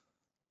this.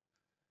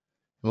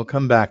 We'll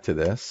come back to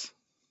this.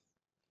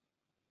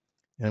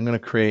 And I'm going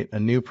to create a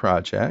new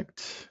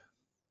project.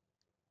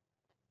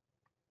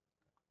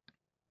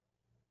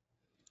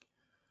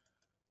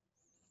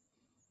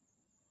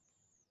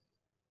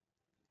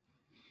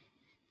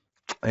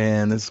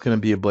 And this is going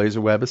to be a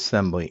Blazor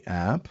WebAssembly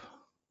app.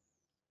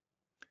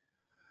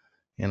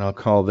 And I'll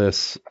call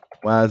this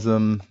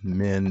WASM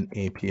Min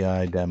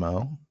API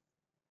Demo.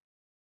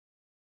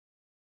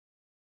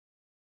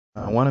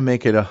 I want to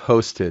make it a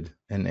hosted,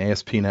 an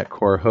ASP.NET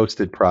Core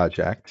hosted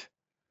project.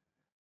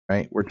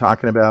 Right? We're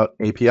talking about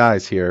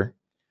APIs here.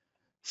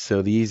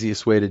 So the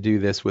easiest way to do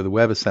this with a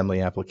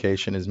WebAssembly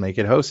application is make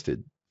it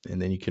hosted.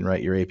 And then you can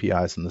write your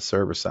APIs on the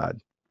server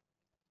side.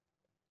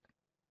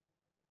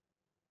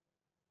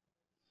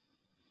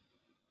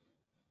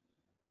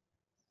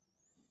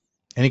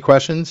 Any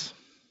questions?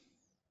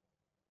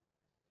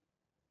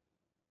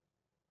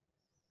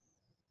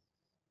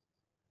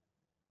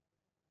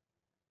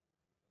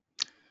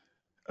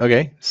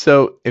 Okay,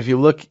 so if you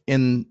look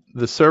in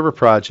the server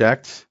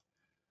project,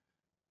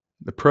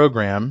 the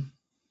program,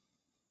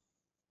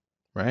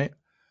 right?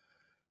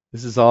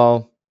 This is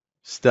all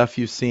stuff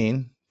you've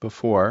seen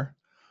before.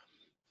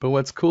 But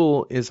what's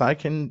cool is I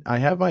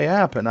have my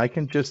app and I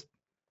can just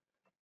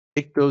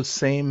take those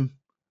same,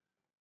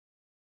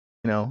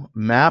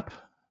 map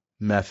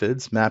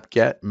methods, map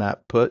get,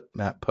 map put,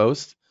 map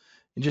post,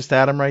 and just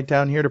add them right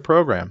down here to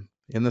program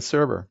in the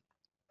server.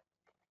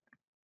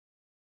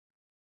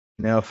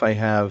 Now, if I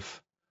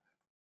have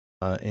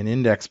an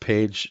index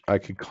page, I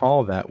could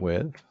call that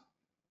with.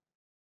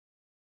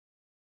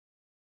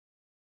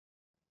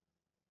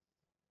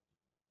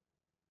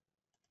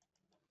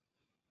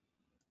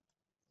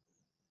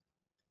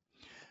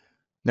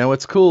 Now,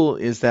 what's cool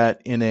is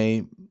that in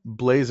a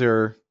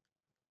Blazor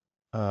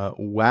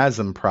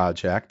WASM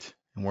project,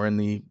 and we're in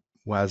the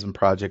WASM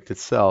project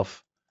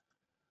itself,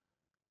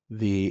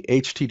 the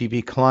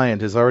HTTP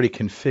client is already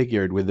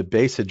configured with the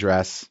base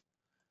address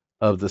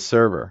of the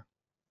server,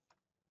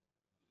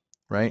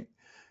 right?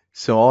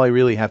 So all I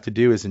really have to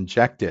do is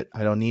inject it.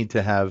 I don't need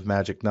to have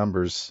magic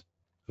numbers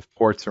of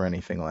ports or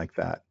anything like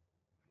that.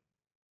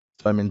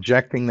 So I'm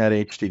injecting that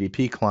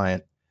HTTP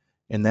client,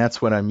 and that's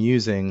what I'm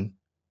using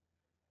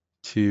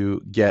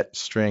to get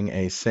string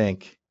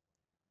async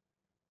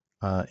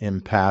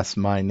and pass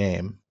my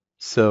name.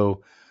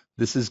 So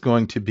this is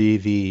going to be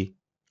the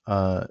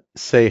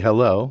say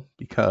hello,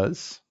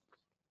 because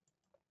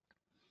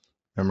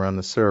remember on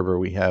the server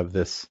we have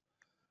this,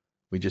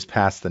 we just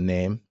passed the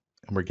name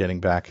and we're getting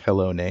back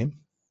hello name.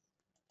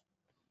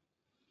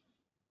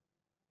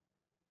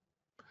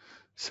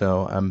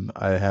 So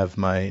I have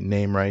my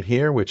name right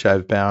here, which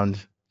I've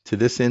bound to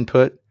this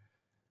input,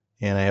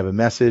 and I have a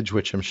message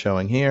which I'm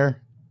showing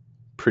here.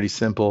 Pretty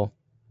simple.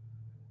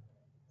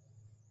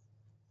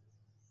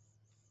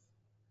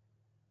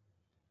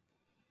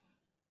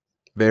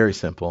 Very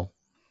simple.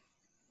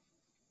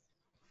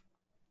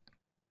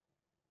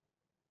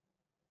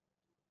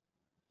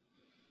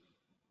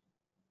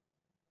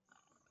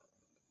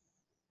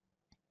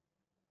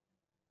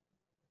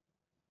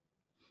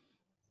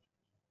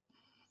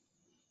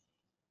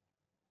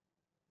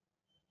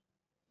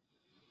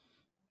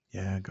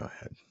 Yeah, go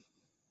ahead.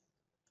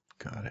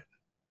 Got it.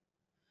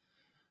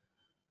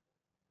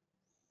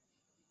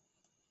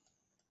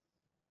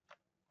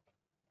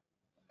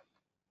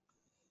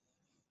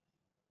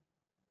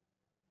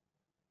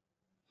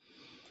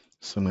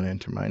 So I'm going to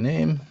enter my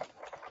name,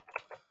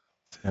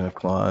 Santa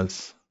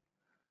Claus.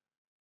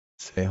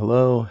 Say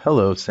hello.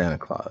 Hello, Santa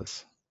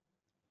Claus.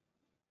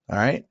 All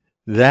right.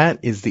 That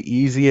is the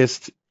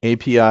easiest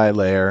API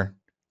layer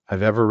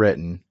I've ever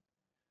written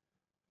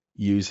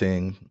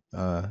using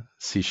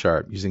C#,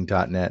 using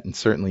 .NET, and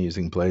certainly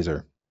using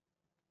Blazor.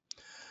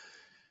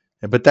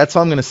 But that's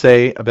all I'm going to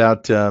say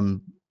about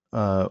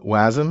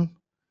WASM.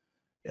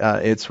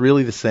 It's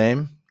really the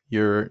same.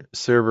 Your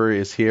server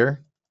is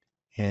here,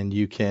 and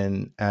you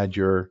can add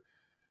your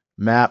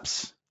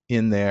maps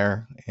in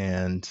there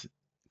and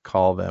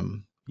call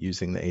them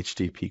using the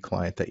HTTP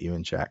client that you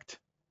inject.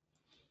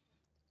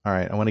 All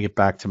right, I want to get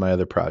back to my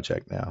other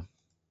project now.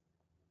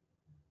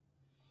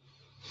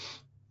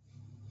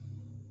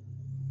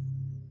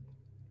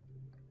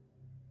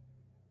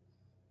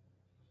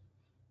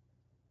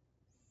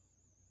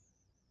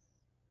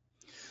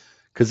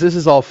 Because this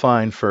is all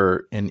fine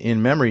for an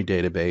in-memory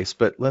database,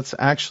 but let's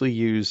actually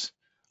use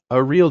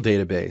a real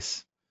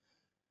database.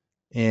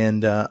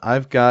 And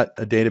I've got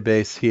a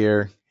database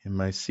here in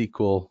my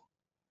SQL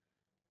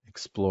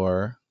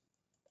Explorer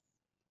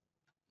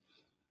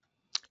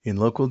in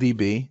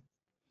LocalDB.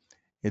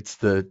 It's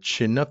the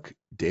Chinook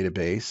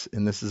database,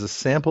 and this is a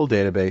sample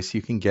database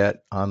you can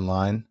get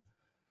online.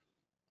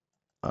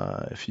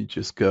 If you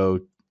just go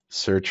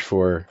search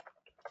for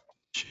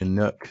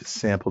Chinook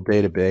sample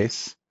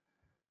database,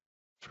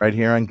 it's right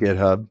here on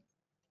GitHub,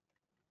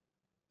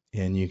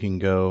 and you can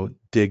go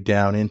dig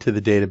down into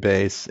the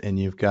database, and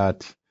you've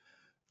got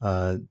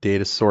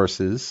data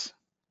sources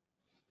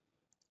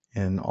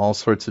and all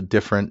sorts of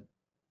different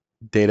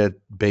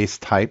database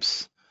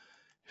types.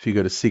 If you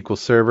go to SQL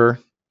Server,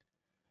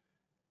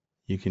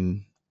 you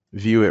can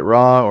view it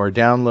raw or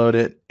download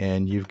it,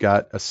 and you've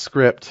got a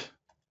script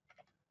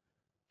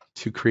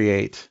to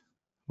create,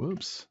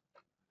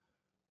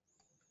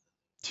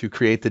 to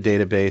create the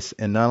database,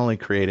 and not only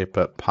create it,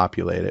 but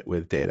populate it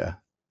with data.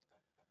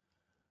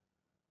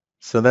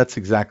 So that's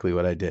exactly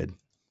what I did.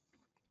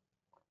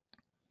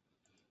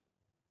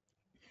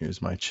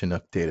 Here's my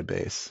Chinook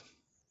database.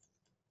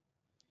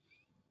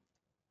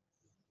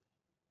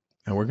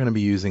 And we're going to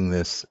be using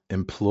this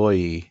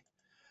employee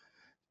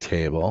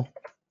table.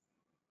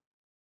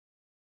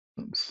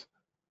 Oops.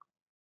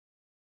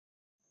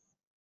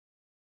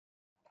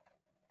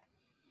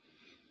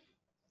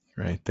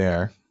 Right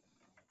there.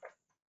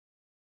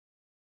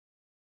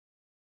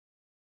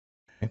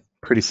 Okay.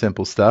 Pretty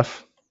simple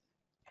stuff.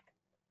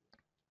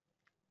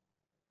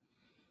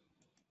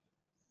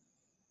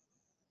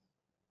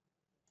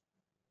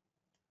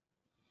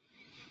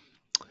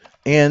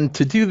 And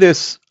to do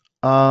this,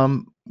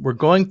 we're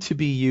going to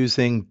be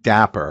using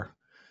Dapper.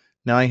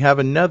 Now I have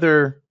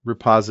another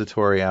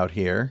repository out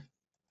here.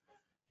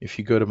 If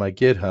you go to my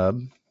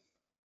GitHub,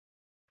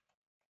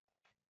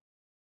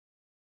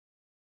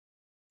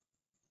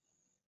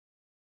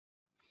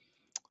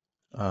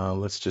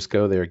 let's just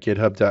go there,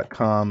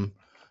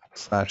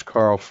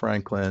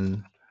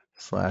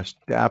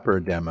 github.com/carlfranklin/Dapper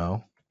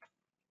demo.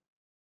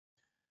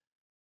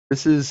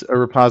 This is a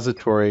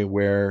repository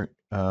where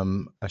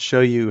I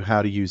show you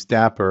how to use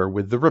Dapper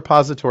with the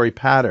repository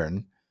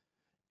pattern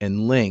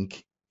and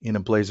link in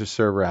a Blazor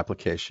server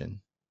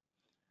application.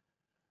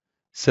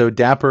 So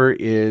Dapper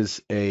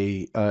is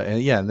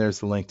and there's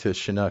the link to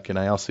Chinook, and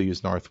I also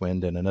use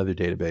Northwind and another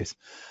database.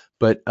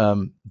 But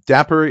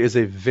Dapper is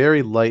a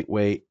very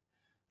lightweight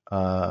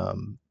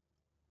way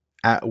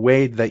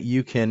that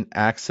you can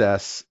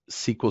access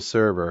SQL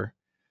Server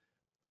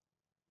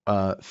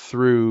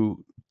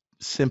through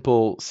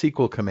simple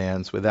SQL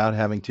commands without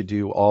having to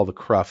do all the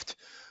cruft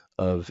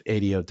of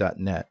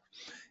ADO.NET.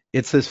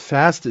 It's as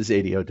fast as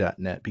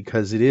ADO.NET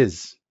because it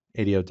is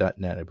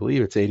ADO.NET. I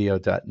believe it's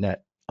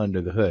ADO.NET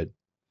under the hood.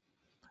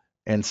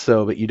 And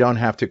so, but you don't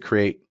have to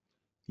create,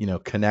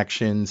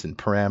 connections and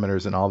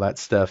parameters and all that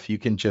stuff. You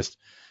can just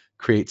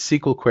create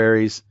SQL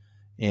queries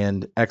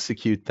and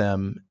execute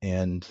them,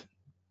 and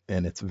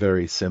it's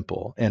very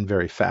simple and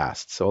very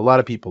fast. So a lot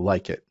of people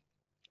like it,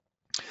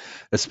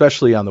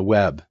 especially on the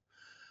web.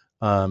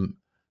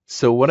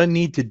 So what I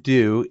need to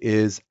do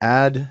is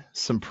add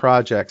some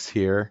projects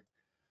here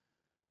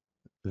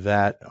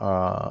that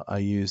I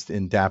used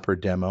in Dapper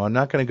demo. I'm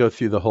not going to go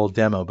through the whole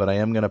demo, but I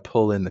am going to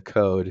pull in the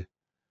code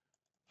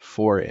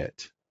for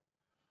it.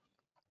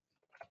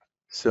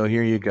 So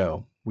here you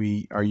go.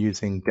 We are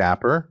using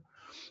Dapper.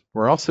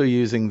 We're also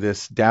using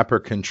this Dapper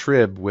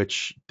contrib,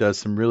 which does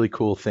some really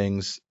cool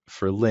things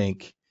for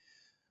Link.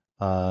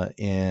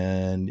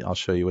 And I'll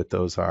show you what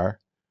those are.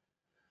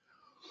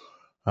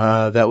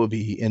 That will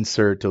be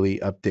insert,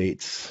 delete,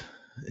 updates,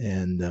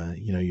 and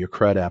your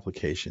CRUD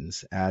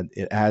applications.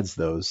 It adds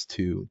those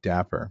to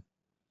Dapper.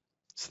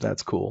 So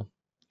that's cool.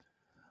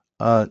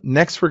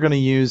 Next, we're going to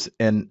use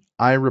an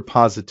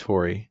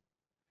iRepository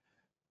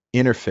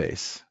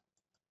interface.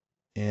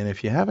 And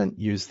if you haven't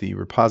used the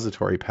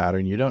repository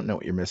pattern, you don't know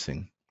what you're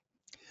missing.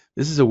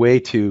 This is a way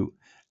to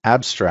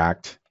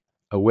abstract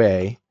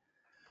away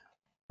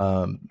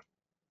the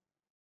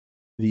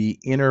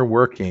inner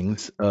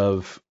workings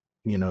of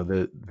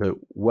the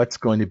what's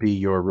going to be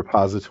your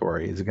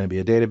repository. Is it going to be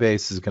a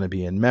database? Is it going to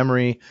be in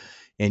memory?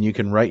 And you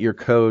can write your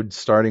code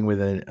starting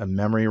with a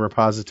memory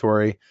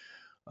repository,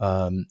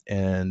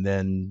 and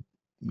then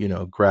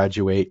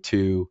graduate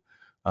to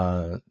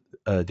a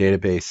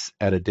database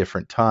at a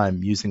different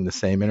time using the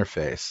same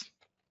interface.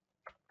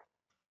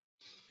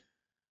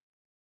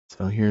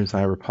 So here's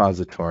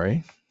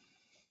iRepository.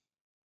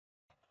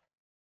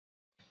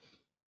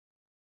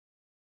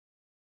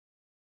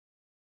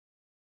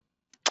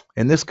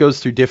 And this goes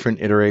through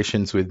different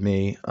iterations with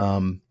me.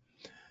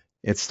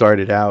 It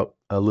started out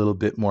a little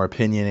bit more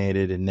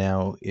opinionated and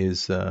now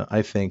is,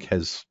 I think,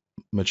 has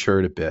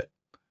matured a bit.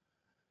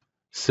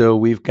 So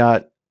we've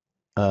got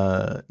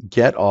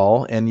get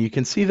all, and you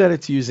can see that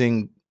it's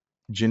using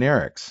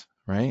generics,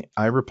 right?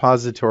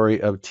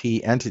 iRepository of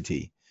T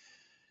entity.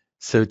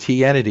 So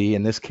T entity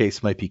in this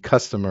case might be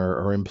customer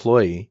or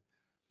employee.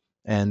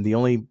 And the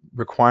only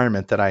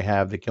requirement that I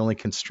have, the only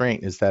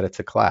constraint is that it's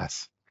a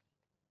class.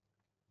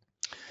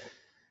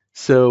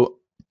 So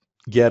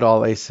get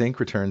all async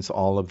returns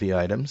all of the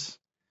items.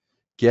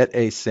 Get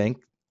async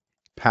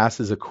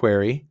passes a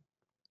query,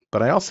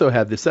 but I also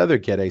have this other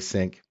get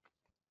async.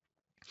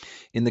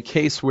 In the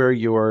case where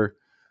your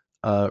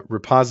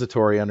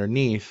repository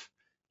underneath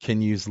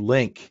can use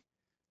link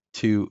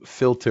to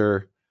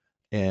filter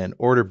and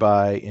order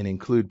by and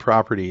include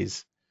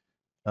properties,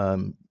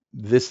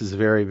 this is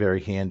very,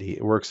 very handy.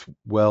 It works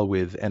well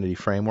with Entity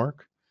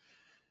Framework,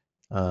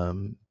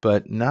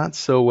 but not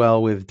so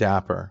well with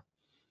Dapper.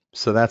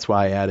 So that's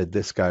why I added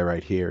this guy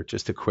right here,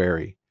 just a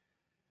query.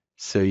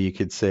 So you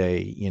could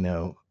say,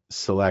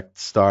 select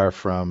star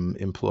from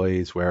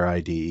employees where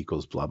ID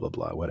equals blah, blah,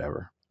 blah,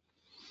 whatever.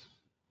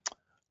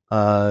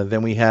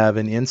 Then we have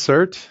an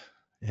insert.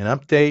 an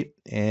update,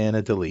 and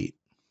a delete.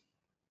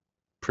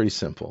 Pretty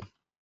simple.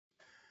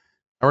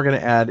 Now we're going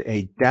to add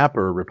a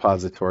Dapper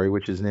repository,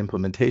 which is an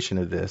implementation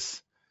of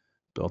this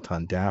built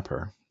on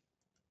Dapper.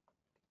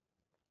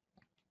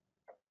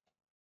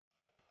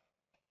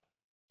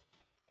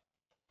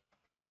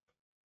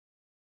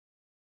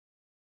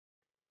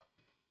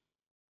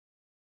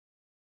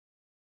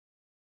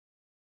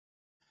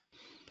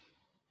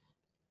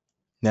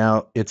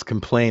 Now it's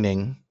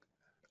complaining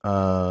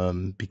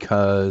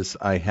because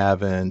I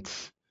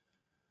haven't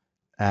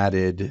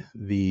added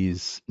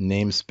these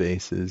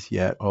namespaces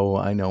yet. Oh,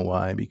 I know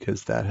why,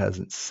 because that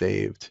hasn't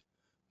saved.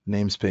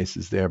 Namespace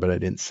is there, but I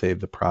didn't save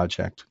the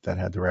project that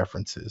had the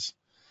references.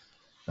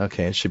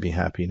 Okay, it should be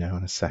happy now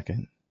in a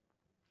second.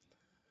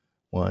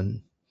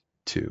 1,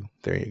 2,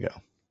 there you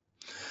go.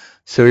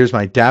 So here's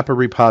my Dapper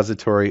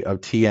repository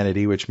of T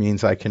entity, which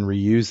means I can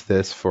reuse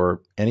this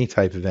for any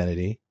type of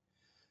entity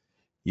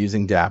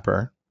using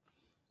Dapper.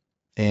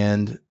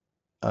 And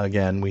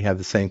again, we have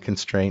the same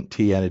constraint.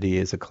 T entity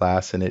is a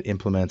class, and it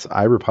implements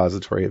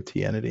iRepository of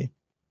T entity.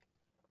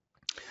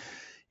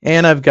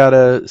 And I've got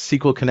a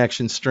SQL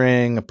connection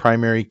string, a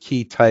primary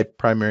key type,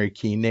 primary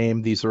key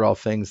name. These are all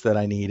things that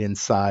I need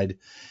inside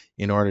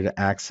in order to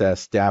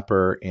access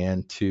Dapper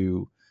and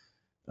to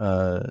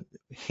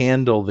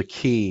handle the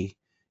key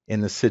in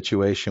the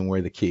situation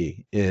where the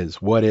key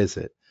is. What is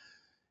it?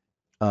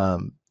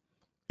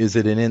 Is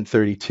it an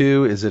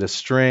int32? Is it a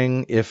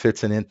string? If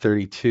it's an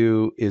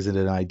int32, is it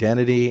an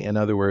identity? In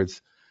other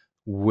words,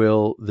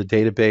 will the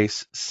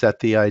database set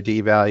the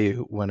ID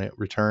value when it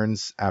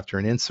returns after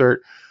an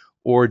insert,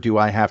 or do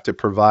I have to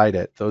provide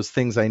it? Those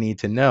things I need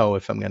to know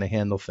if I'm going to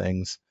handle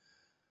things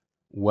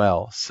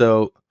well.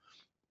 So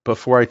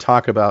before I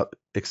talk about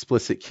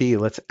explicit key,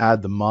 let's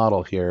add the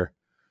model here.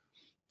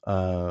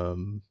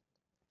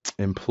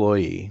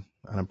 Employee,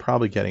 and I'm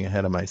probably getting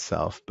ahead of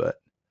myself, but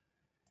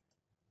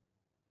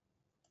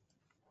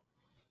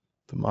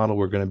the model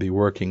we're going to be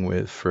working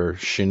with for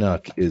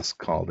Chinook is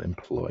called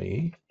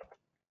employee.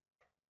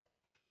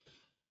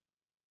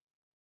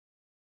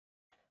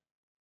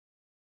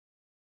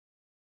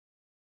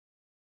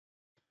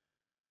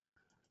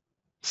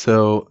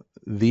 So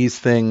these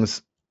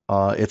things,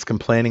 it's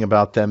complaining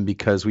about them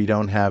because we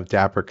don't have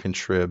Dapper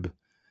contrib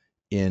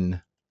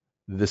in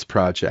this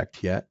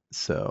project yet.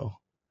 So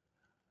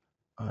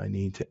I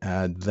need to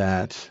add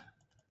that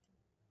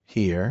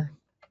here.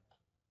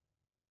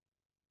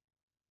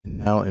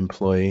 Now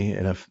employee,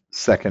 in a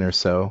second or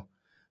so,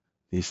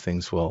 these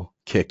things will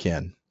kick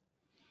in.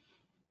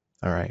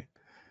 All right.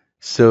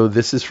 So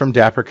this is from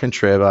Dapper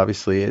contrib.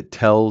 Obviously, it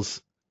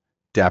tells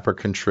Dapper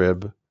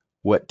contrib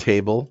what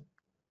table,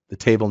 the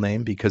table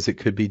name, because it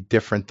could be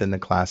different than the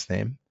class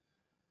name,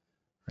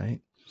 right?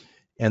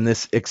 And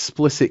this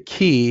explicit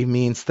key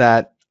means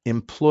that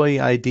employee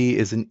ID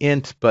is an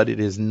int, but it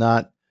is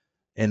not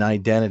an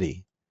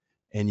identity.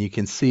 And you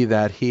can see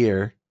that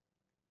here.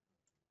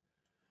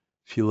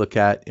 If you look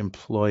at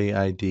employee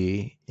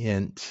ID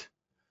int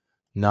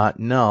not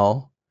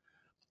null,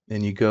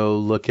 and you go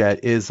look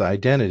at is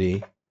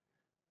identity,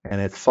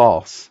 and it's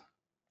false.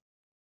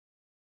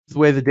 It's the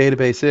way the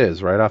database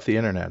is right off the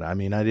internet. I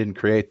mean, I didn't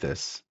create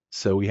this,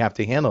 so we have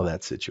to handle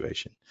that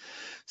situation.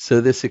 So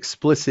this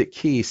explicit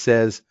key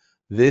says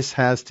this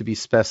has to be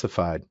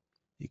specified.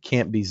 It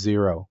can't be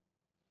 0,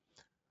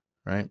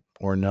 right?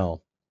 Or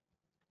null,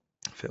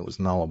 if it was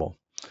nullable.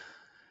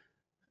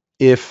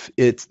 If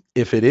it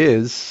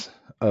is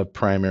a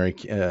primary,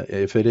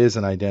 if it is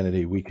an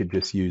identity, we could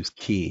just use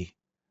key,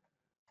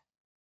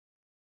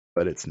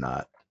 but it's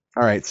not.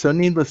 All right, so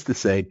needless to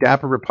say,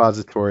 Dapper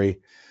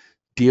repository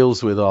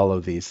deals with all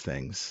of these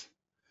things.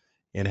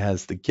 It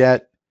has the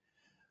get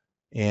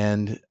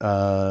and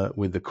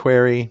with the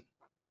query.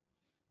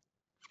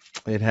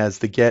 It has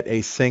the get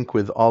async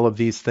with all of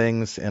these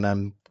things, and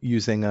I'm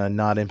using a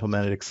not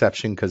implemented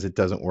exception because it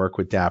doesn't work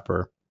with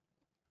Dapper.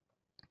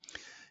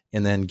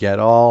 And then get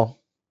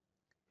all,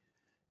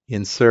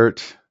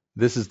 insert.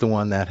 This is the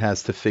one that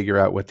has to figure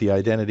out what the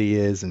identity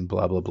is and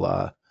blah, blah,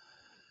 blah.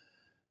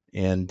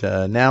 And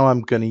now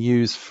I'm going to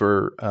use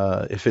for,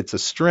 if it's a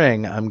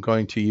string, I'm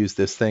going to use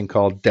this thing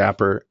called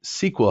Dapper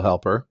SQL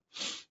Helper,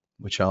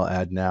 which I'll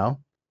add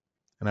now.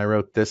 And I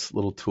wrote this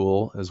little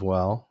tool as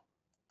well.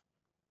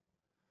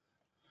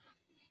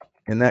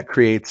 And that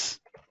creates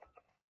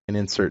an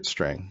insert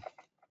string.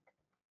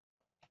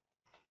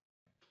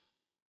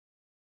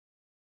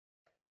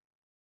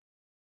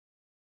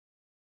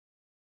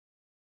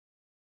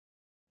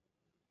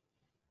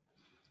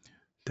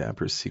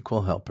 Dapper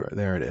SQL Helper,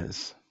 there it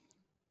is.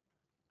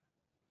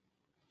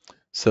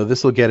 So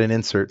this will get an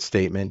insert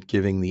statement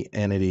giving the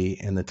entity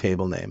and the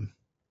table name.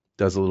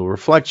 Does a little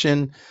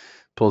reflection,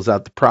 pulls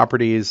out the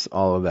properties,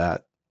 all of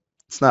that.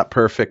 It's not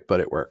perfect, but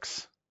it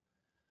works.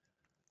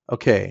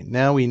 Okay,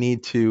 now we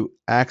need to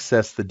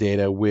access the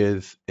data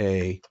with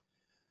a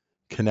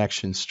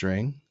connection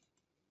string.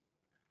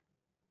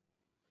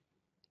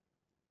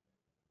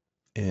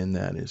 And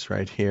that is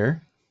right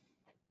here.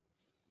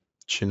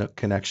 Chinook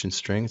connection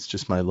string. It's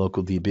just my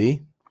local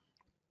DB.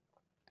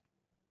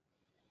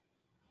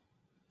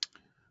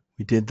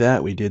 We did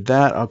that. We did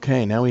that.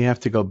 Okay, now we have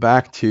to go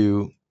back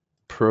to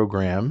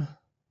program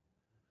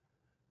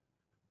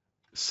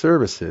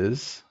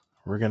services.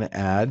 We're going to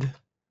add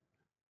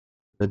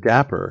the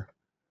Dapper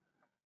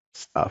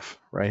stuff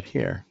right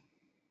here.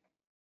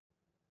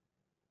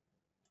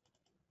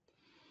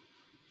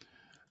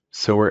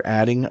 So we're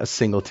adding a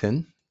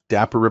singleton,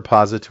 Dapper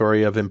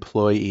repository of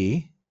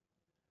employee.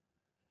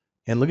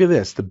 And look at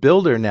this. The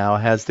builder now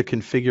has the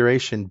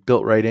configuration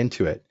built right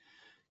into it.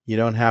 You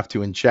don't have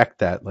to inject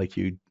that like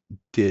you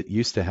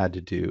used to had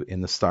to do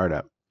in the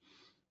startup.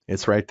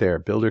 It's right there.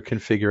 Builder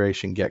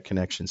configuration, get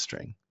connection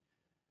string.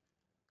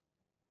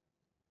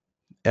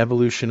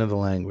 Evolution of the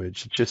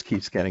language. It just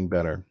keeps getting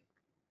better.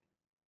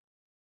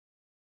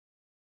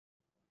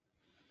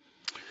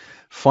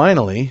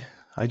 Finally,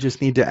 I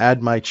just need to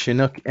add my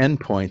Chinook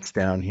endpoints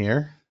down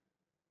here.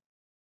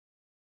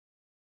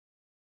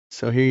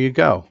 So here you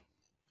go.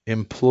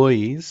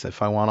 Employees,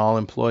 if I want all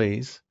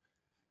employees.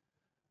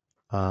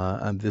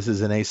 This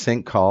is an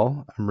async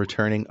call. I'm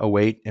returning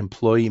await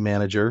employee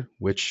manager,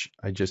 which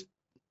I just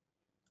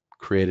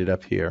created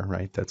up here,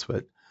 right? That's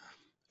what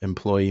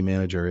employee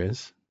manager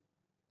is,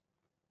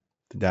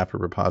 the Dapper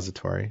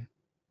repository.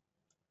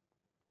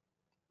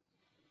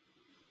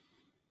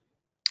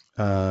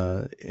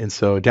 And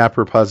so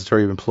Dapper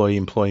repository of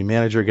employee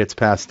manager gets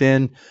passed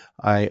in.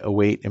 I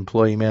await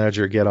employee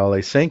manager, get all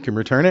async and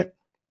return it.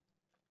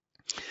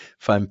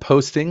 If I'm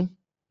posting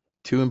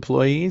to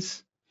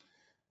employees,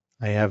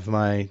 I have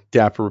my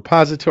Dapper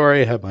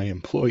repository, I have my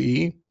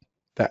employee.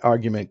 That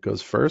argument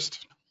goes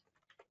first.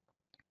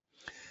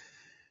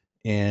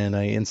 And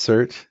I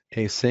insert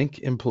async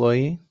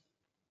employee.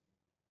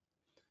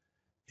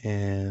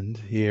 And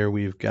here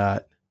we've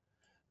got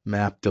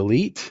map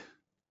delete.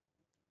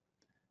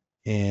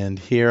 And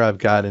here I've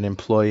got an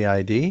employee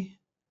ID,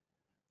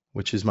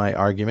 which is my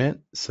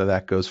argument. So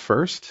that goes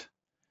first.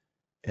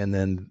 And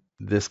then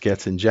this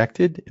gets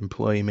injected,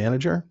 employee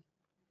manager,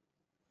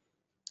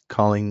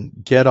 calling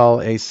get all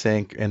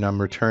async, and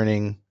I'm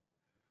returning,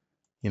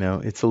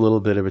 it's a little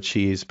bit of a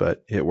cheese,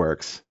 but it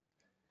works.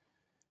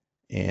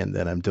 And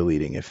then I'm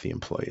deleting if the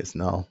employee is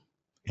null.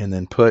 And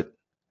then put,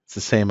 it's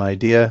the same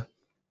idea.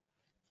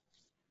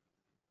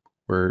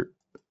 We're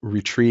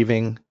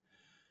retrieving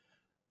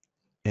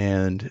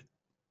and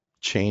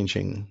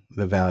changing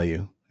the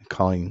value,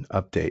 calling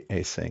update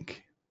async.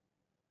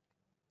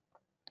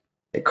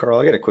 Hey, Carl,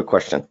 I got a quick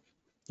question.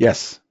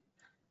 Yes.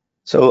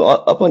 So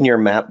up on your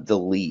map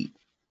delete,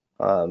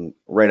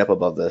 right up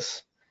above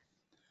this,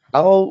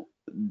 how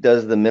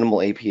does the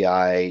minimal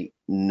API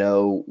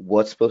know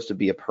what's supposed to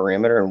be a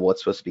parameter and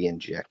what's supposed to be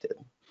injected?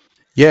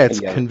 Yeah, it's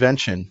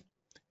convention.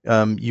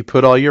 You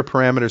put all your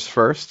parameters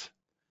first,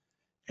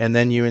 and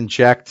then you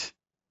inject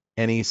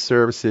any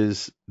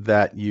services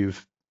that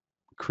you've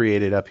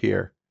created up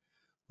here,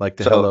 like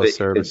the hello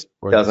service.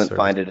 It doesn't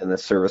find it in the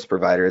service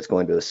provider, it's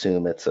going to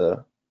assume it's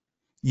a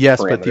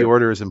yes, parameter. But the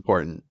order is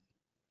important.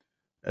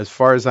 As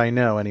far as I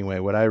know, anyway,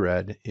 what I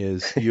read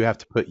is you have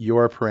to put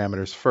your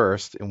parameters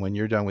first, and when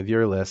you're done with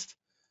your list,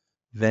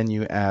 then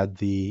you add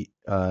the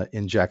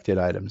injected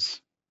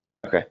items.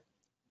 Okay.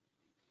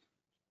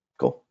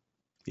 Cool.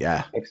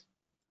 Yeah. Thanks.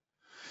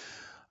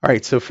 All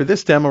right, so for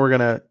this demo, we're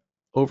going to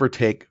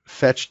overtake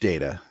fetch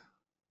data,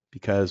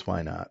 because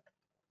why not?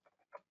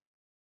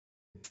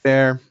 It's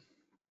there,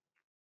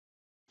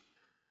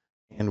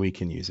 and we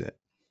can use it.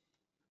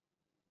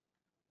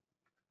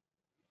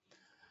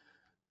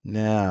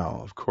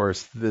 Now, of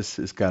course, this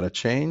has got to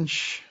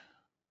change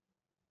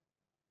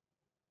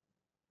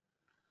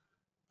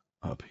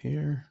up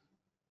here.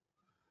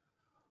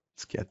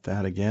 Let's get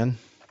that again.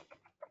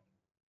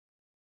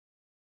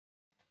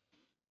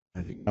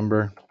 Magic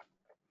number.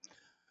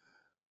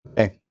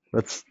 Okay,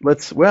 let's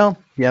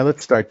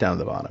start down at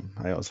the bottom.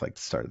 I always like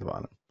to start at the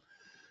bottom.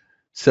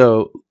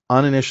 So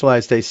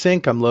uninitialized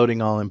async, I'm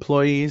loading all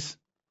employees.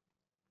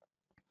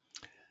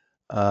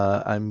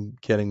 I'm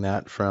getting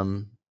that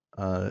from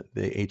the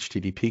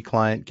HTTP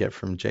client, get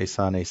from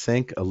JSON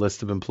async, a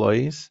list of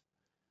employees.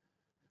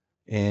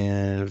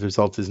 And if the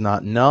result is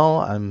not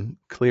null, I'm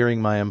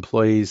clearing my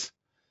employees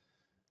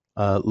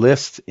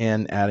list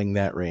and adding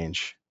that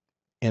range.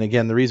 And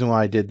again, the reason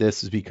why I did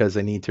this is because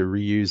I need to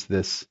reuse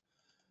this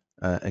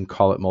and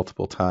call it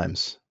multiple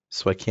times.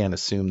 So I can't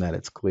assume that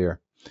it's clear.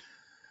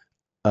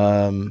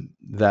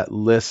 That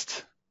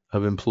list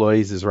of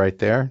employees is right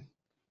there.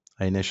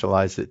 I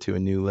initialized it to a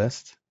new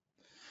list.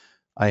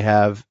 I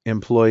have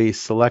employee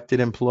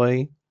selected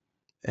employee,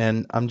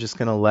 and I'm just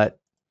going to let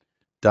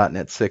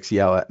 .NET 6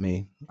 yell at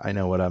me. I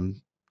know what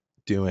I'm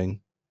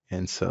doing,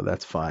 and so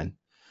that's fine.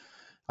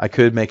 I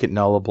could make it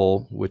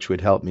nullable, which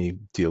would help me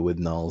deal with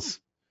nulls,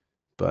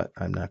 but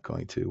I'm not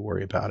going to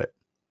worry about it.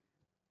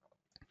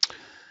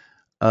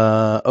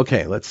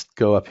 Okay, let's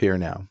go up here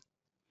now.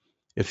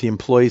 If the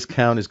employees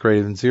count is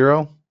greater than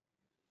 0,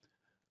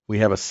 we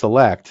have a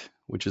select,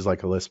 which is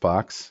like a list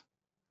box.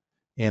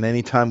 And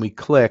anytime we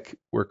click,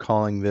 we're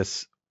calling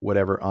this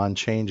whatever on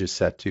change is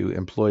set to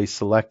employee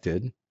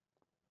selected.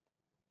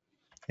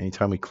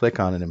 Anytime we click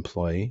on an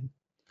employee.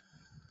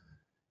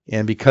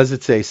 And because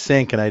it's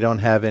async and I don't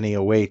have any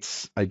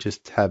awaits, I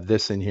just have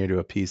this in here to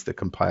appease the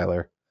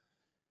compiler.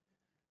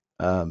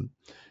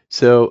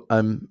 So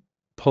I'm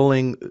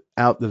pulling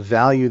out the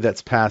value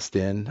that's passed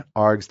in,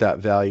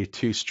 args.value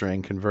to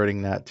string,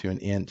 converting that to an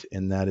int,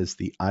 and that is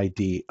the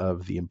ID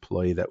of the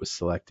employee that was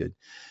selected.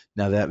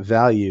 Now that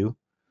value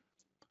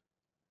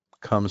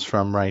comes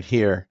from right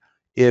here.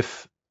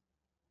 If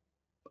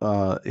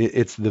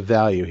it's the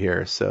value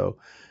here, so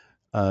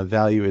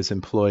value is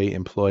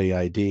employee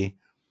ID.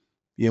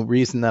 The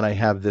reason that I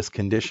have this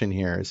condition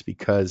here is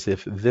because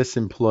if this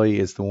employee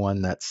is the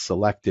one that's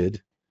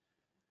selected,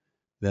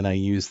 then I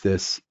use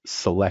this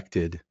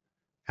selected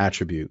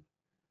attribute.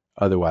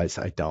 Otherwise,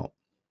 I don't.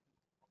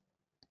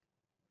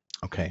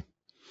 Okay.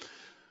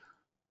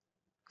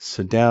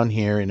 So down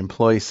here in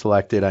employee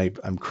selected,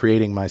 I'm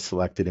creating my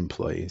selected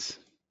employees.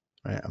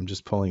 Right? I'm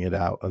just pulling it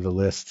out of the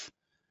list,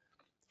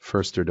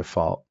 first or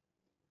default.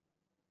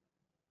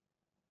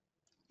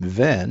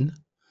 Then,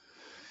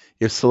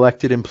 if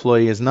selected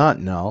employee is not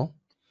null,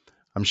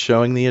 I'm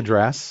showing the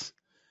address,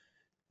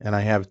 and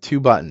I have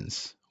two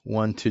buttons,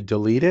 one to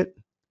delete it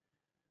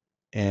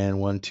and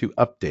one to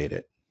update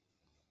it.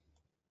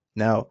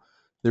 Now,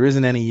 there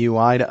isn't any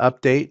UI to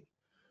update.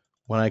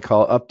 When I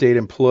call update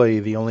employee,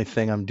 the only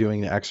thing I'm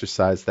doing to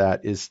exercise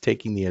that is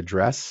taking the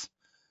address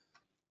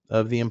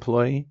of the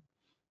employee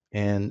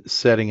and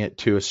setting it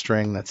to a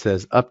string that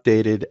says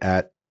updated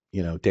at,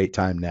 date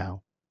time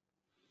now.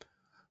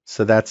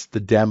 So that's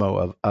the demo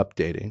of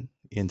updating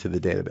into the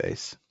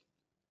database.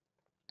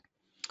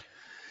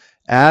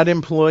 Add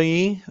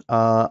employee,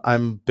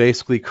 I'm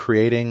basically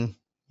creating,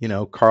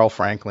 Carl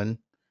Franklin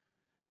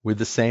with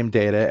the same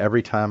data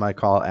every time I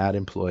call add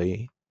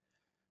employee.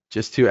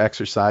 Just to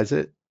exercise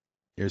it,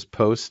 here's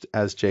post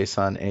as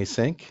JSON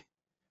async.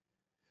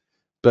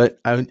 But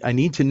I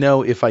need to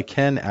know if I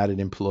can add an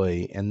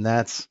employee, and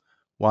that's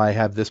why I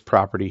have this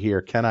property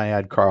here. Can I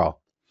add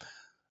Carl?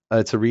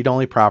 It's a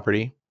read-only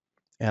property,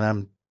 and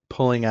I'm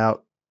pulling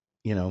out,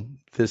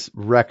 this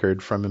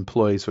record from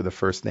employees with a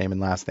first name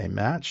and last name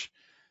match.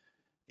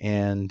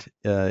 And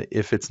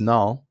if it's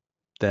null,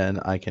 then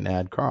I can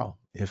add Carl.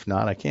 If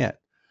not, I can't.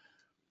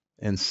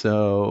 And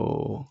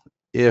so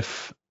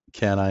if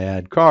can I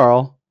add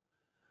Carl,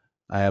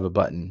 I have a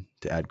button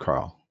to add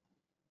Carl.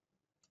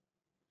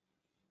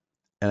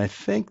 And I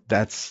think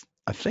that's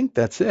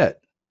it.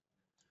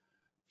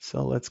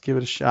 So let's give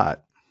it a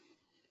shot.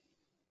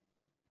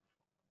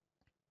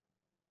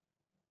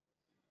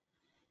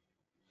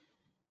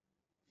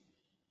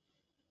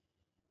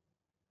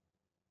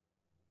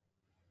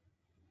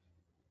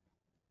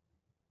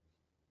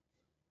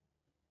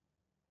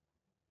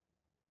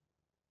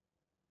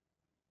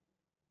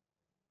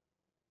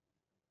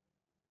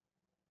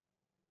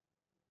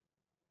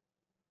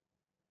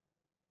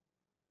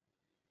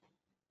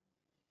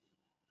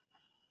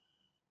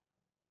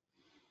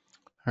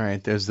 All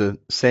right, there's the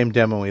same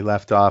demo we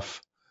left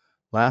off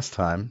last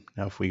time.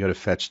 Now if we go to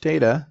fetch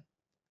data,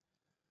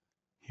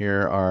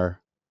 here are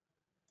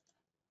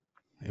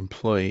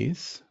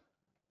employees.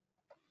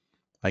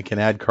 I can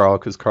add Carl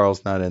because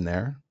Carl's not in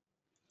there.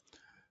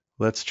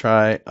 Let's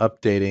try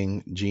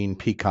updating Gene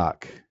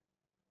Peacock.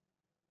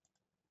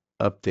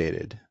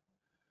 Updated.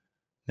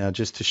 Now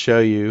just to show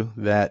you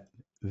that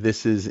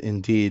this is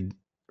indeed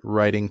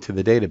writing to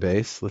the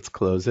database, let's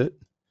close it.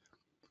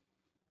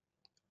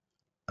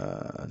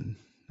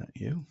 Not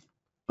you.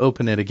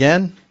 Open it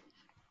again.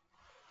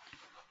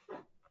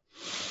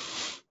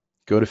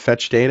 Go to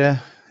fetch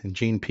data in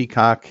Gene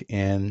Peacock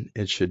and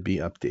it should be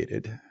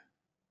updated.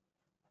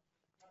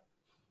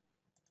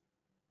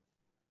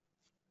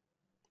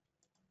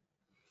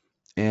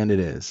 And it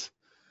is.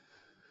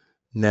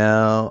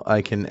 Now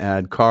I can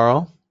add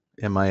Carl,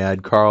 and my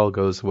add Carl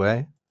goes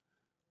away.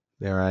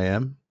 There I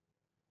am.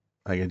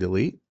 I can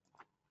delete.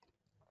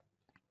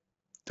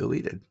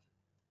 Deleted.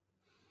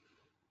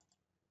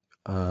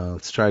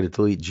 Let's try to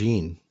delete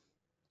Gene.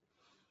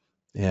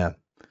 Yeah.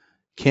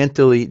 Can't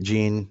delete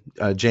Jane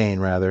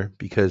rather,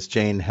 because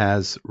Jane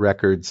has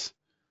records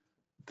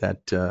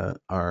that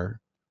are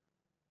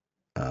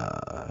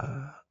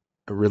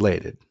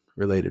related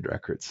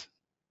records.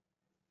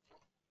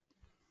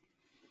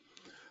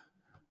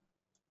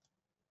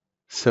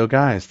 So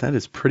guys, that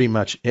is pretty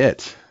much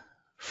it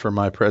for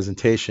my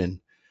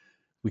presentation.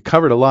 We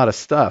covered a lot of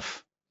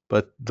stuff,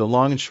 but the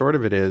long and short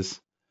of it is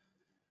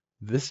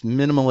this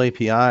minimal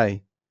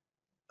API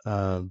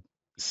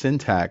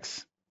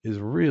syntax is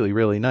really,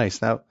 really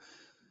nice. Now,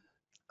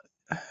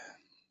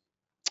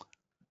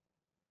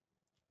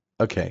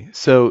 okay,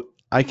 so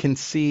I can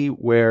see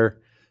where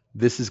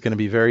this is going to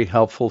be very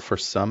helpful for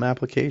some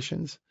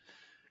applications.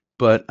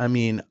 But I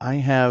mean, I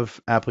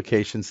have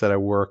applications that I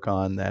work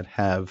on that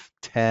have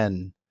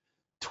 10,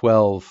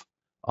 12,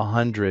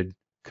 100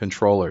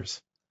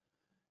 controllers.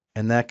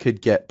 And that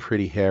could get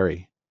pretty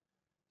hairy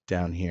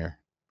down here.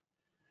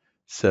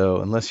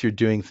 So unless you're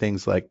doing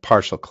things like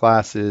partial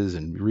classes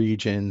and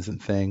regions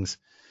and things,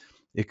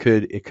 it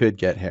could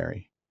get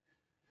hairy.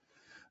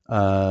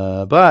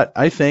 But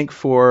I think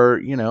for,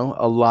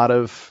 a lot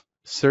of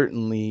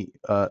certainly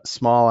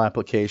small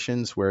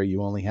applications where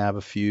you only have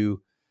a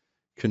few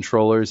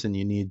controllers and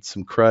you need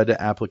some CRUD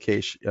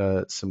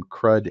application, some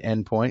CRUD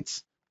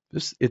endpoints.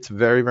 It's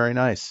very, very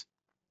nice.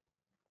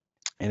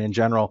 And in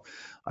general,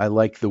 I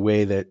like the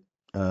way that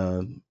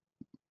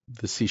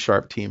the C#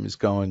 team is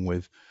going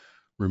with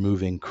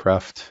removing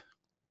cruft.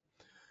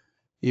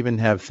 Even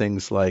have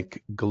things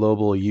like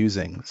global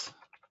usings.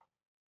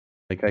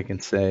 Like I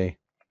can say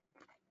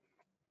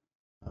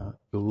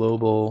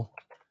global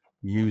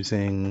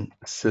using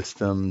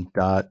system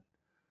dot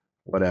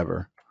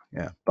whatever.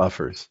 Yeah,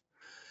 buffers.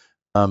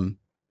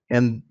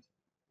 And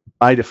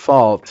by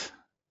default,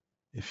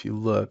 if you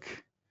look,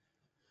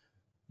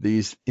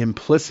 these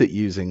implicit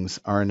usings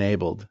are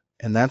enabled.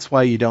 And that's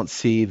why you don't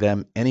see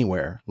them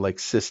anywhere, like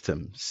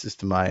system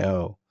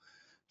IO,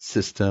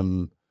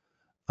 system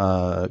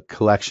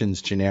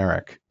collections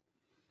generic.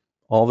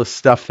 All the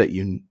stuff that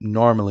you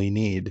normally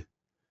need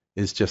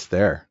is just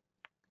there.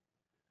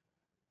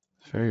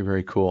 Very,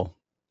 very cool.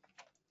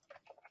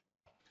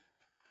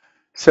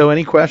 So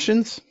any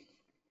questions?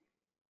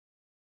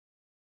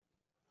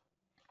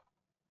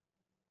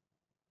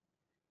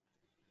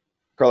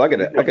 Carl, I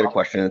got a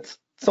question. It's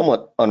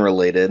somewhat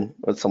unrelated,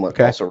 but somewhat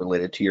Okay. also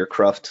related to your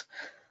cruft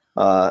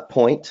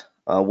point.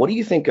 What do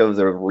you think of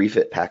the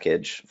refit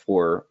package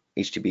for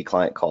HTTP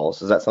client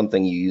calls? Is that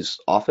something you use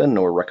often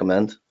or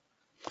recommend?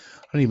 I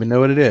don't even know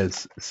what it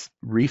is.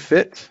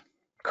 Refit?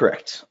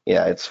 Correct.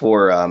 Yeah, it's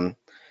for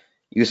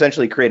you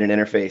essentially create an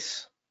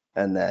interface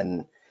and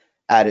then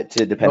add it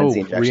to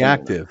dependency injection.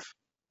 Reactive.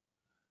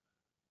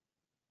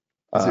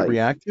 Is it Uh,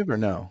 reactive or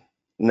no?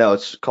 no,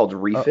 it's called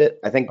refit.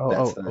 I think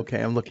that's the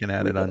Okay. I'm looking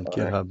at it on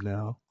GitHub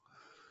now.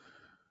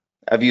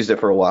 I've used it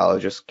for a while. I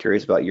was just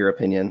curious about your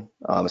opinion.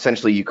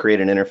 Essentially, you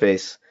create an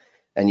interface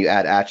and you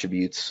add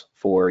attributes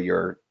for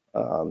your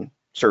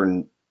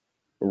certain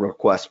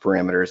request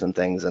parameters and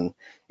things, and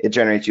it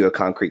generates you a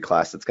concrete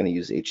class that's going to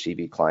use the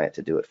HTTP client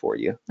to do it for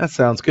you. That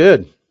sounds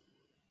good.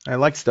 I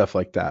like stuff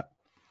like that.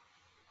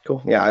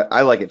 Cool. Yeah,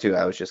 I like it too.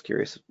 I was just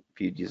curious if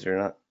you'd use it or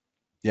not.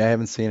 Yeah, I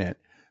haven't seen it.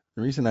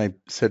 The reason I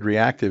said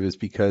reactive is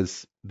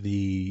because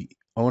the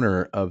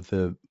owner of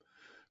the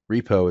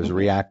repo is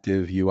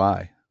Reactive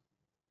UI.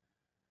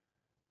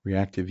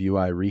 Reactive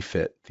UI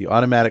refit. The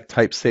automatic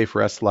type safe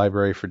REST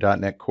library for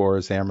 .NET Core,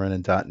 Xamarin,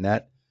 and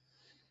 .NET.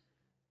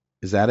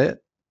 Is that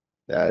it?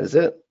 That is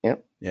it.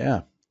 Yep.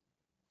 Yeah.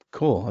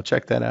 Cool. I'll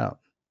check that out.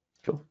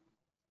 Cool.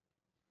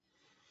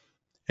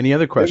 Any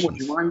other Tim, questions?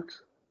 would you mind?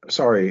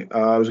 Sorry,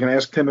 I was going to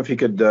ask Tim if he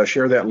could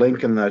share that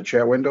link in the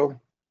chat window.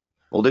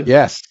 Will do.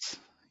 Yes.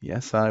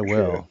 Yes, I Appreciate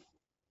will.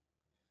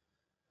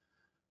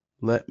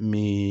 Let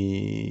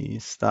me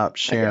stop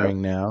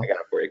sharing now. I got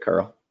it for you,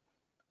 Carl.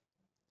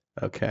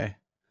 Okay.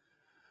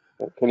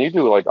 Can you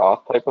do like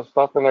auth type of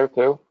stuff in there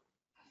too?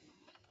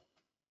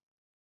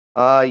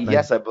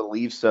 Yes, I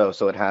believe so.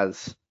 So it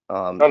has. No,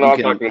 I'm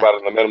talking about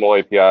in the minimal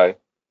API.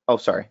 Oh,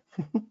 sorry.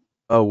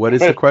 Oh, what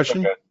is the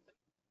question?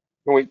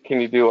 Okay. Can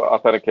you do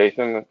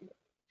authentication,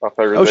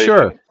 authorization? Oh,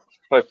 sure.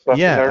 Type stuff in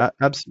Yeah,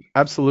 there?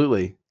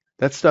 absolutely.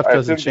 That stuff I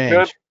doesn't assumed you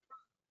change. could.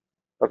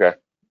 Okay.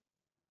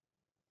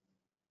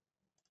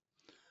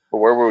 But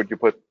where would you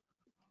put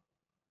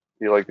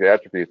the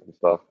attributes and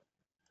stuff?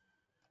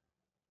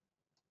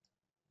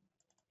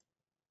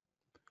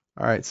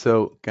 All right,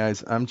 so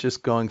guys, I'm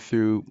just going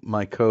through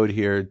my code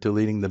here,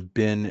 deleting the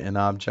bin and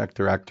object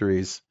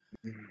directories,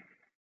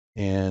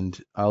 and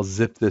I'll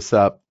zip this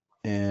up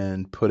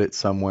and put it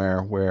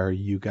somewhere where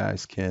you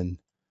guys can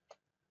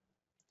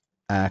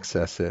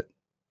access it.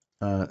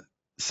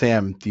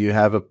 Sam, do you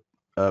have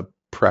a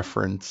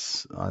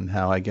preference on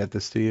how I get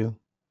this to you?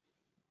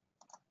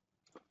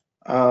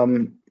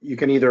 You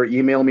can either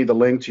email me the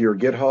link to your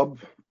GitHub.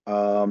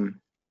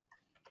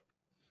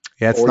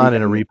 Yeah, it's Or not you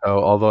in a can-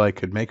 repo, although I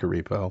could make a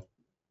repo.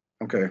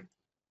 Okay.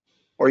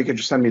 Or you could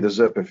just send me the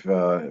zip if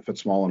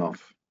it's small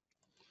enough.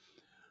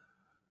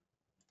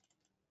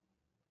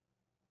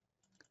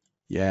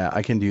 Yeah,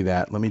 I can do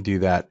that. Let me do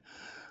that.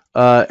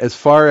 As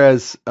far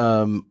as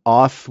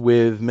auth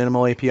with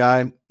minimal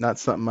API, not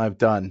something I've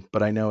done,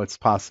 but I know it's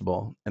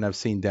possible, and I've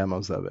seen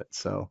demos of it.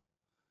 So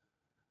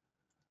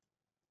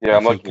Yeah,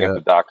 I'm I think, looking at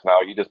the docs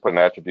now. You just put an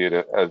attribute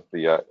as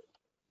the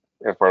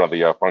in front of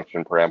the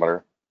function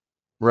parameter.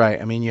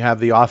 right. I mean, you have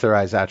the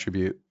authorize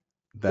attribute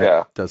that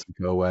Yeah. doesn't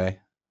go away.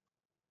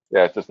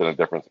 Yeah, it's just in a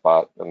different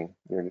spot than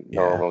you Yeah.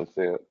 normally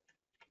see it.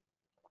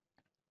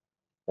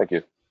 Thank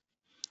you.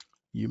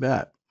 You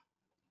bet.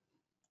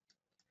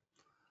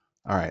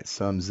 All right,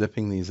 so I'm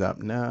zipping these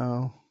up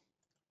now.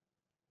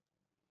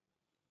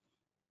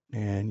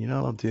 And you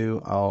know what I'll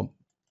do?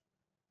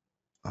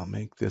 I'll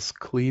make this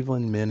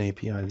Cleveland min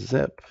API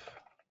zip.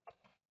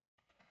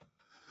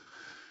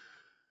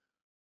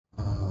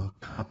 I'll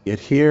copy it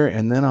here,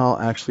 and then I'll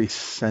actually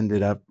send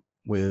it up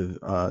with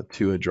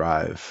to a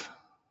drive,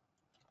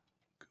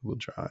 Google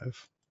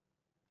Drive.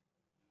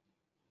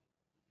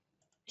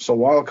 So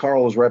while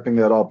Carl is wrapping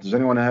that up, does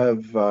anyone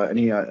have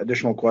any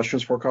additional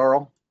questions for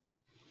Carl?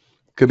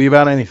 Could be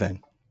about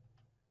anything.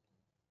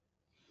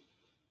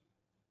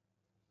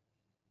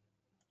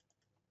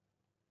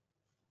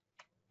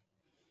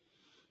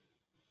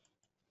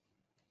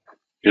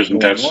 Isn't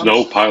Going that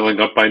snow once. piling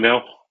up by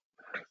now?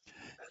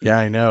 Yeah,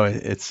 I know.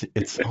 It's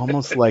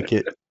almost like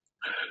it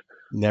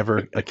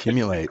never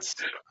accumulates.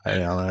 I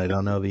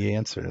don't know the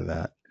answer to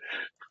that.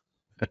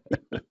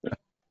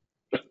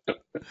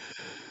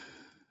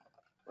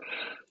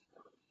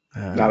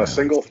 Not a Uh,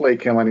 single flake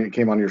came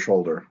on your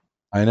shoulder.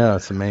 I know,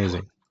 it's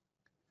amazing.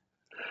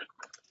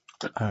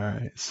 All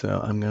right, so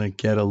I'm going to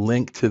get a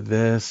link to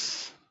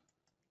this.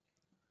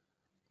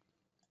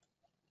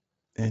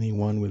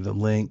 Anyone with a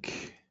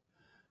link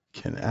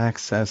can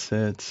access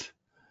it,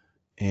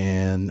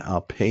 and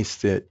I'll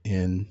paste it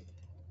in.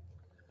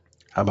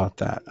 How about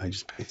that? I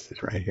just pasted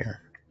it right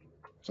here.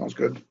 Sounds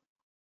good.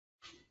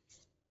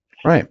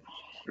 Right.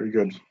 Very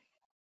good.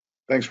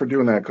 Thanks for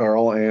doing that,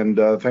 Carl, and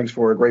thanks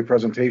for a great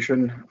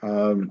presentation.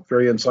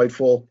 Very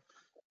insightful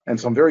and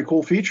some very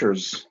cool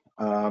features.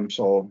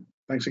 So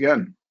thanks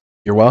again.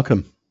 You're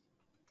welcome.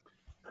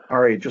 All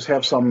right, just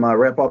have some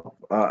wrap-up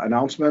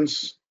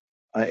announcements.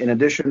 In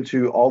addition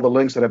to all the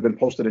links that have been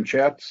posted in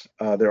chat,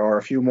 there are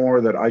a few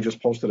more that I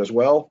just posted as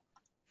well,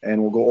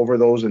 and we'll go over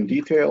those in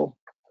detail.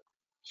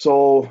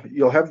 So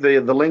you'll have the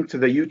link to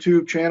the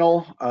YouTube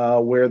channel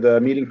where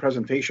the meeting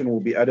presentation will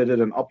be edited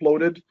and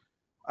uploaded.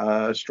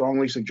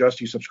 Strongly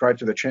suggest you subscribe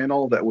to the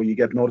channel. That way you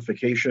get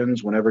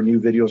notifications whenever new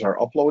videos are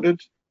uploaded.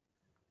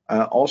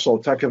 Also,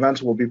 tech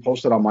events will be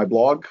posted on my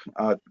blog,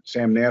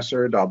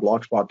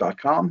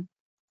 samnasser.blogspot.com.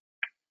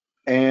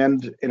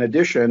 And in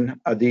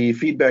addition, the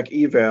feedback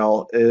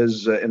eval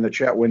is in the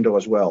chat window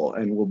as well.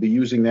 And we'll be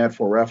using that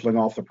for raffling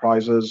off the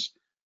prizes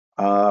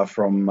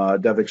from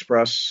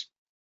DevExpress.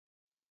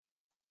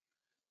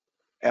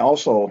 And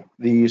also,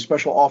 the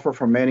special offer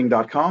from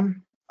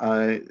Manning.com.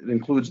 It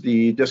includes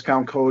the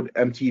discount code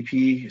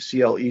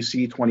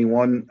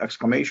MTPCLEC21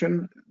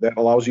 exclamation that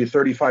allows you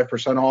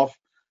 35% off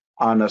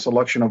on a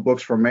selection of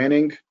books from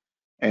Manning,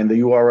 and the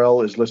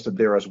URL is listed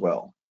there as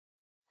well.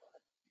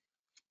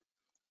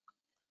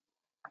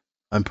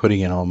 I'm putting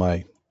in all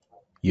my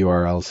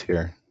URLs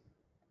here,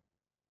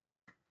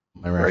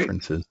 my Great.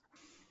 references.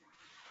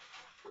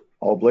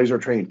 All Blazor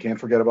trained, can't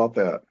forget about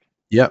that.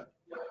 Yep.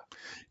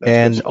 That's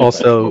And good stuff.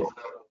 also,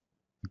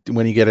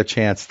 when you get a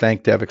chance,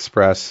 thank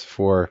DevExpress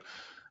for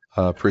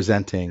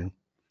presenting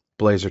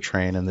Blazor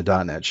Train and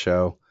the .NET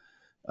show.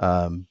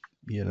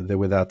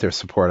 Without their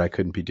support, I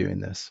couldn't be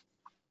doing this.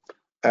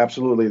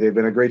 Absolutely, they've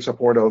been a great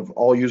support of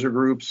all user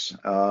groups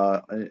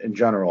in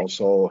general.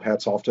 So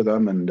hats off to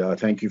them, and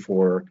thank you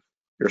for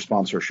your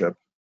sponsorship.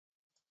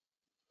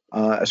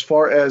 As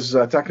far as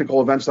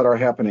technical events that are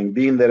happening,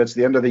 being that it's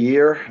the end of the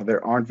year,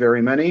 there aren't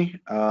very many.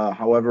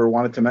 However,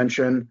 wanted to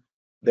mention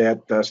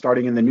that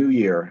starting in the new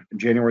year,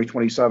 January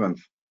 27th,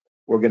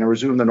 we're going to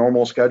resume the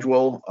normal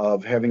schedule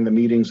of having the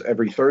meetings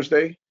every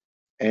Thursday.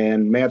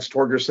 And Mads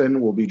Torgerson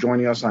will be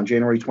joining us on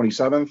January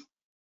 27th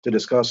to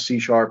discuss C#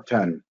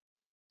 10.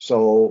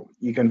 So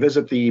you can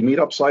visit the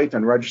meetup site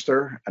and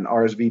register an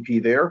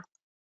RSVP there.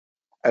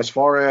 As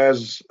far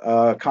as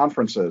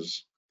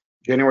conferences,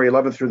 January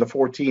 11th through the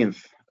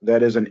 14th,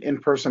 that is an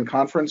in-person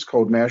conference,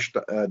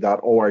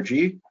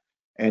 codemash.org,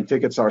 and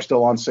tickets are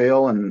still on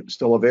sale and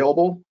still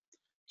available,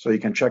 so you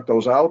can check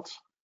those out.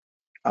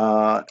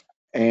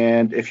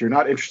 And if you're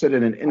not interested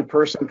in an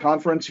in-person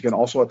conference, you can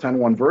also attend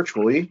one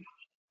virtually,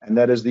 and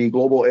that is the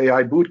Global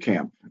AI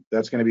Bootcamp.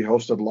 That's going to be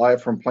hosted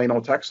live from Plano,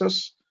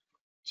 Texas.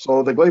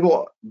 So the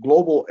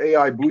Global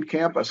AI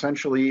Bootcamp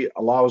essentially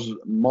allows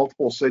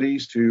multiple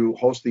cities to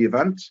host the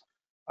event.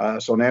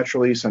 So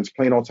naturally, since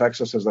Plano,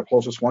 Texas is the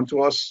closest one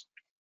to us,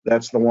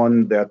 that's the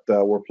one that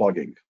we're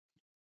plugging.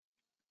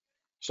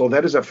 So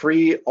that is a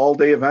free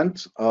all-day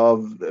event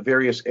of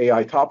various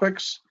AI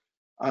topics,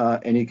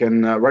 and you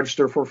can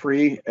register for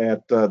free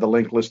at the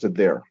link listed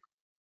there.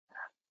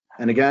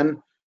 And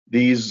again,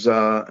 these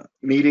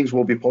meetings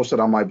will be posted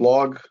on my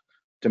blog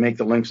to make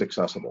the links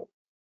accessible.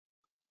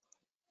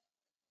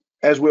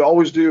 As we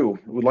always do,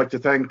 we'd like to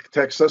thank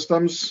Tech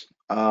Systems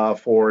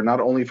for not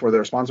only for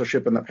their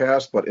sponsorship in the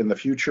past, but in the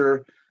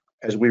future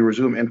as we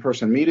resume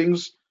in-person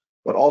meetings,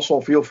 but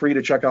also feel free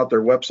to check out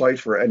their website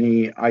for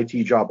any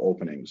IT job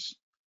openings.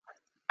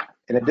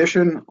 In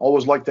addition,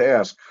 always like to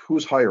ask,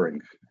 who's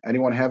hiring?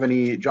 Anyone have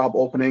any job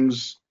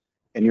openings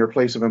in your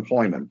place of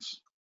employment?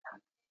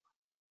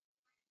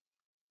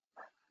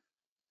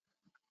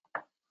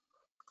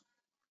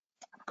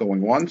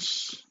 Going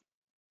once,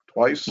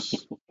 twice.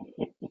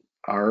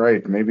 All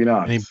right, maybe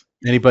not.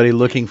 Anybody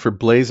looking for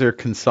Blazor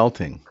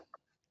consulting?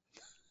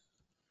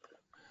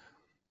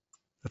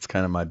 That's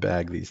kind of my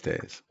bag these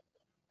days.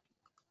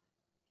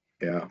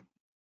 Yeah,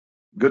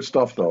 good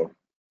stuff though.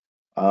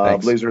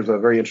 Thanks. Blazor is a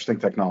very interesting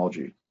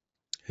technology.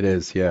 It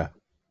is, yeah.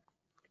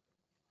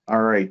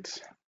 All right.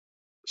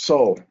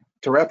 So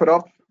to wrap it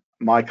up,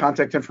 my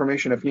contact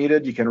information, if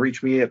needed, you can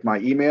reach me at my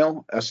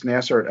email,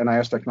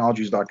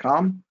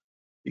 snasser@nistechnologies.com.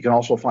 You can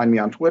also find me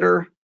on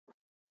Twitter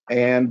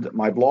and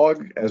my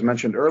blog, as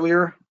mentioned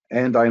earlier,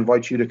 and I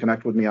invite you to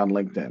connect with me on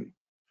LinkedIn.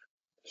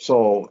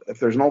 So if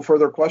there's no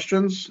further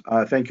questions,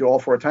 thank you all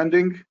for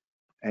attending,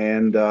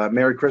 and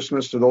Merry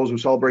Christmas to those who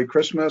celebrate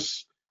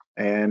Christmas,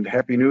 and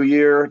Happy New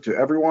Year to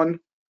everyone.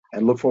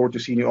 and look forward to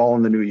seeing you all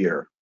in the new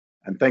year.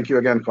 And thank you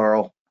again,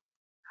 Carl.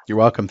 You're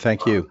welcome.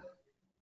 Thank you.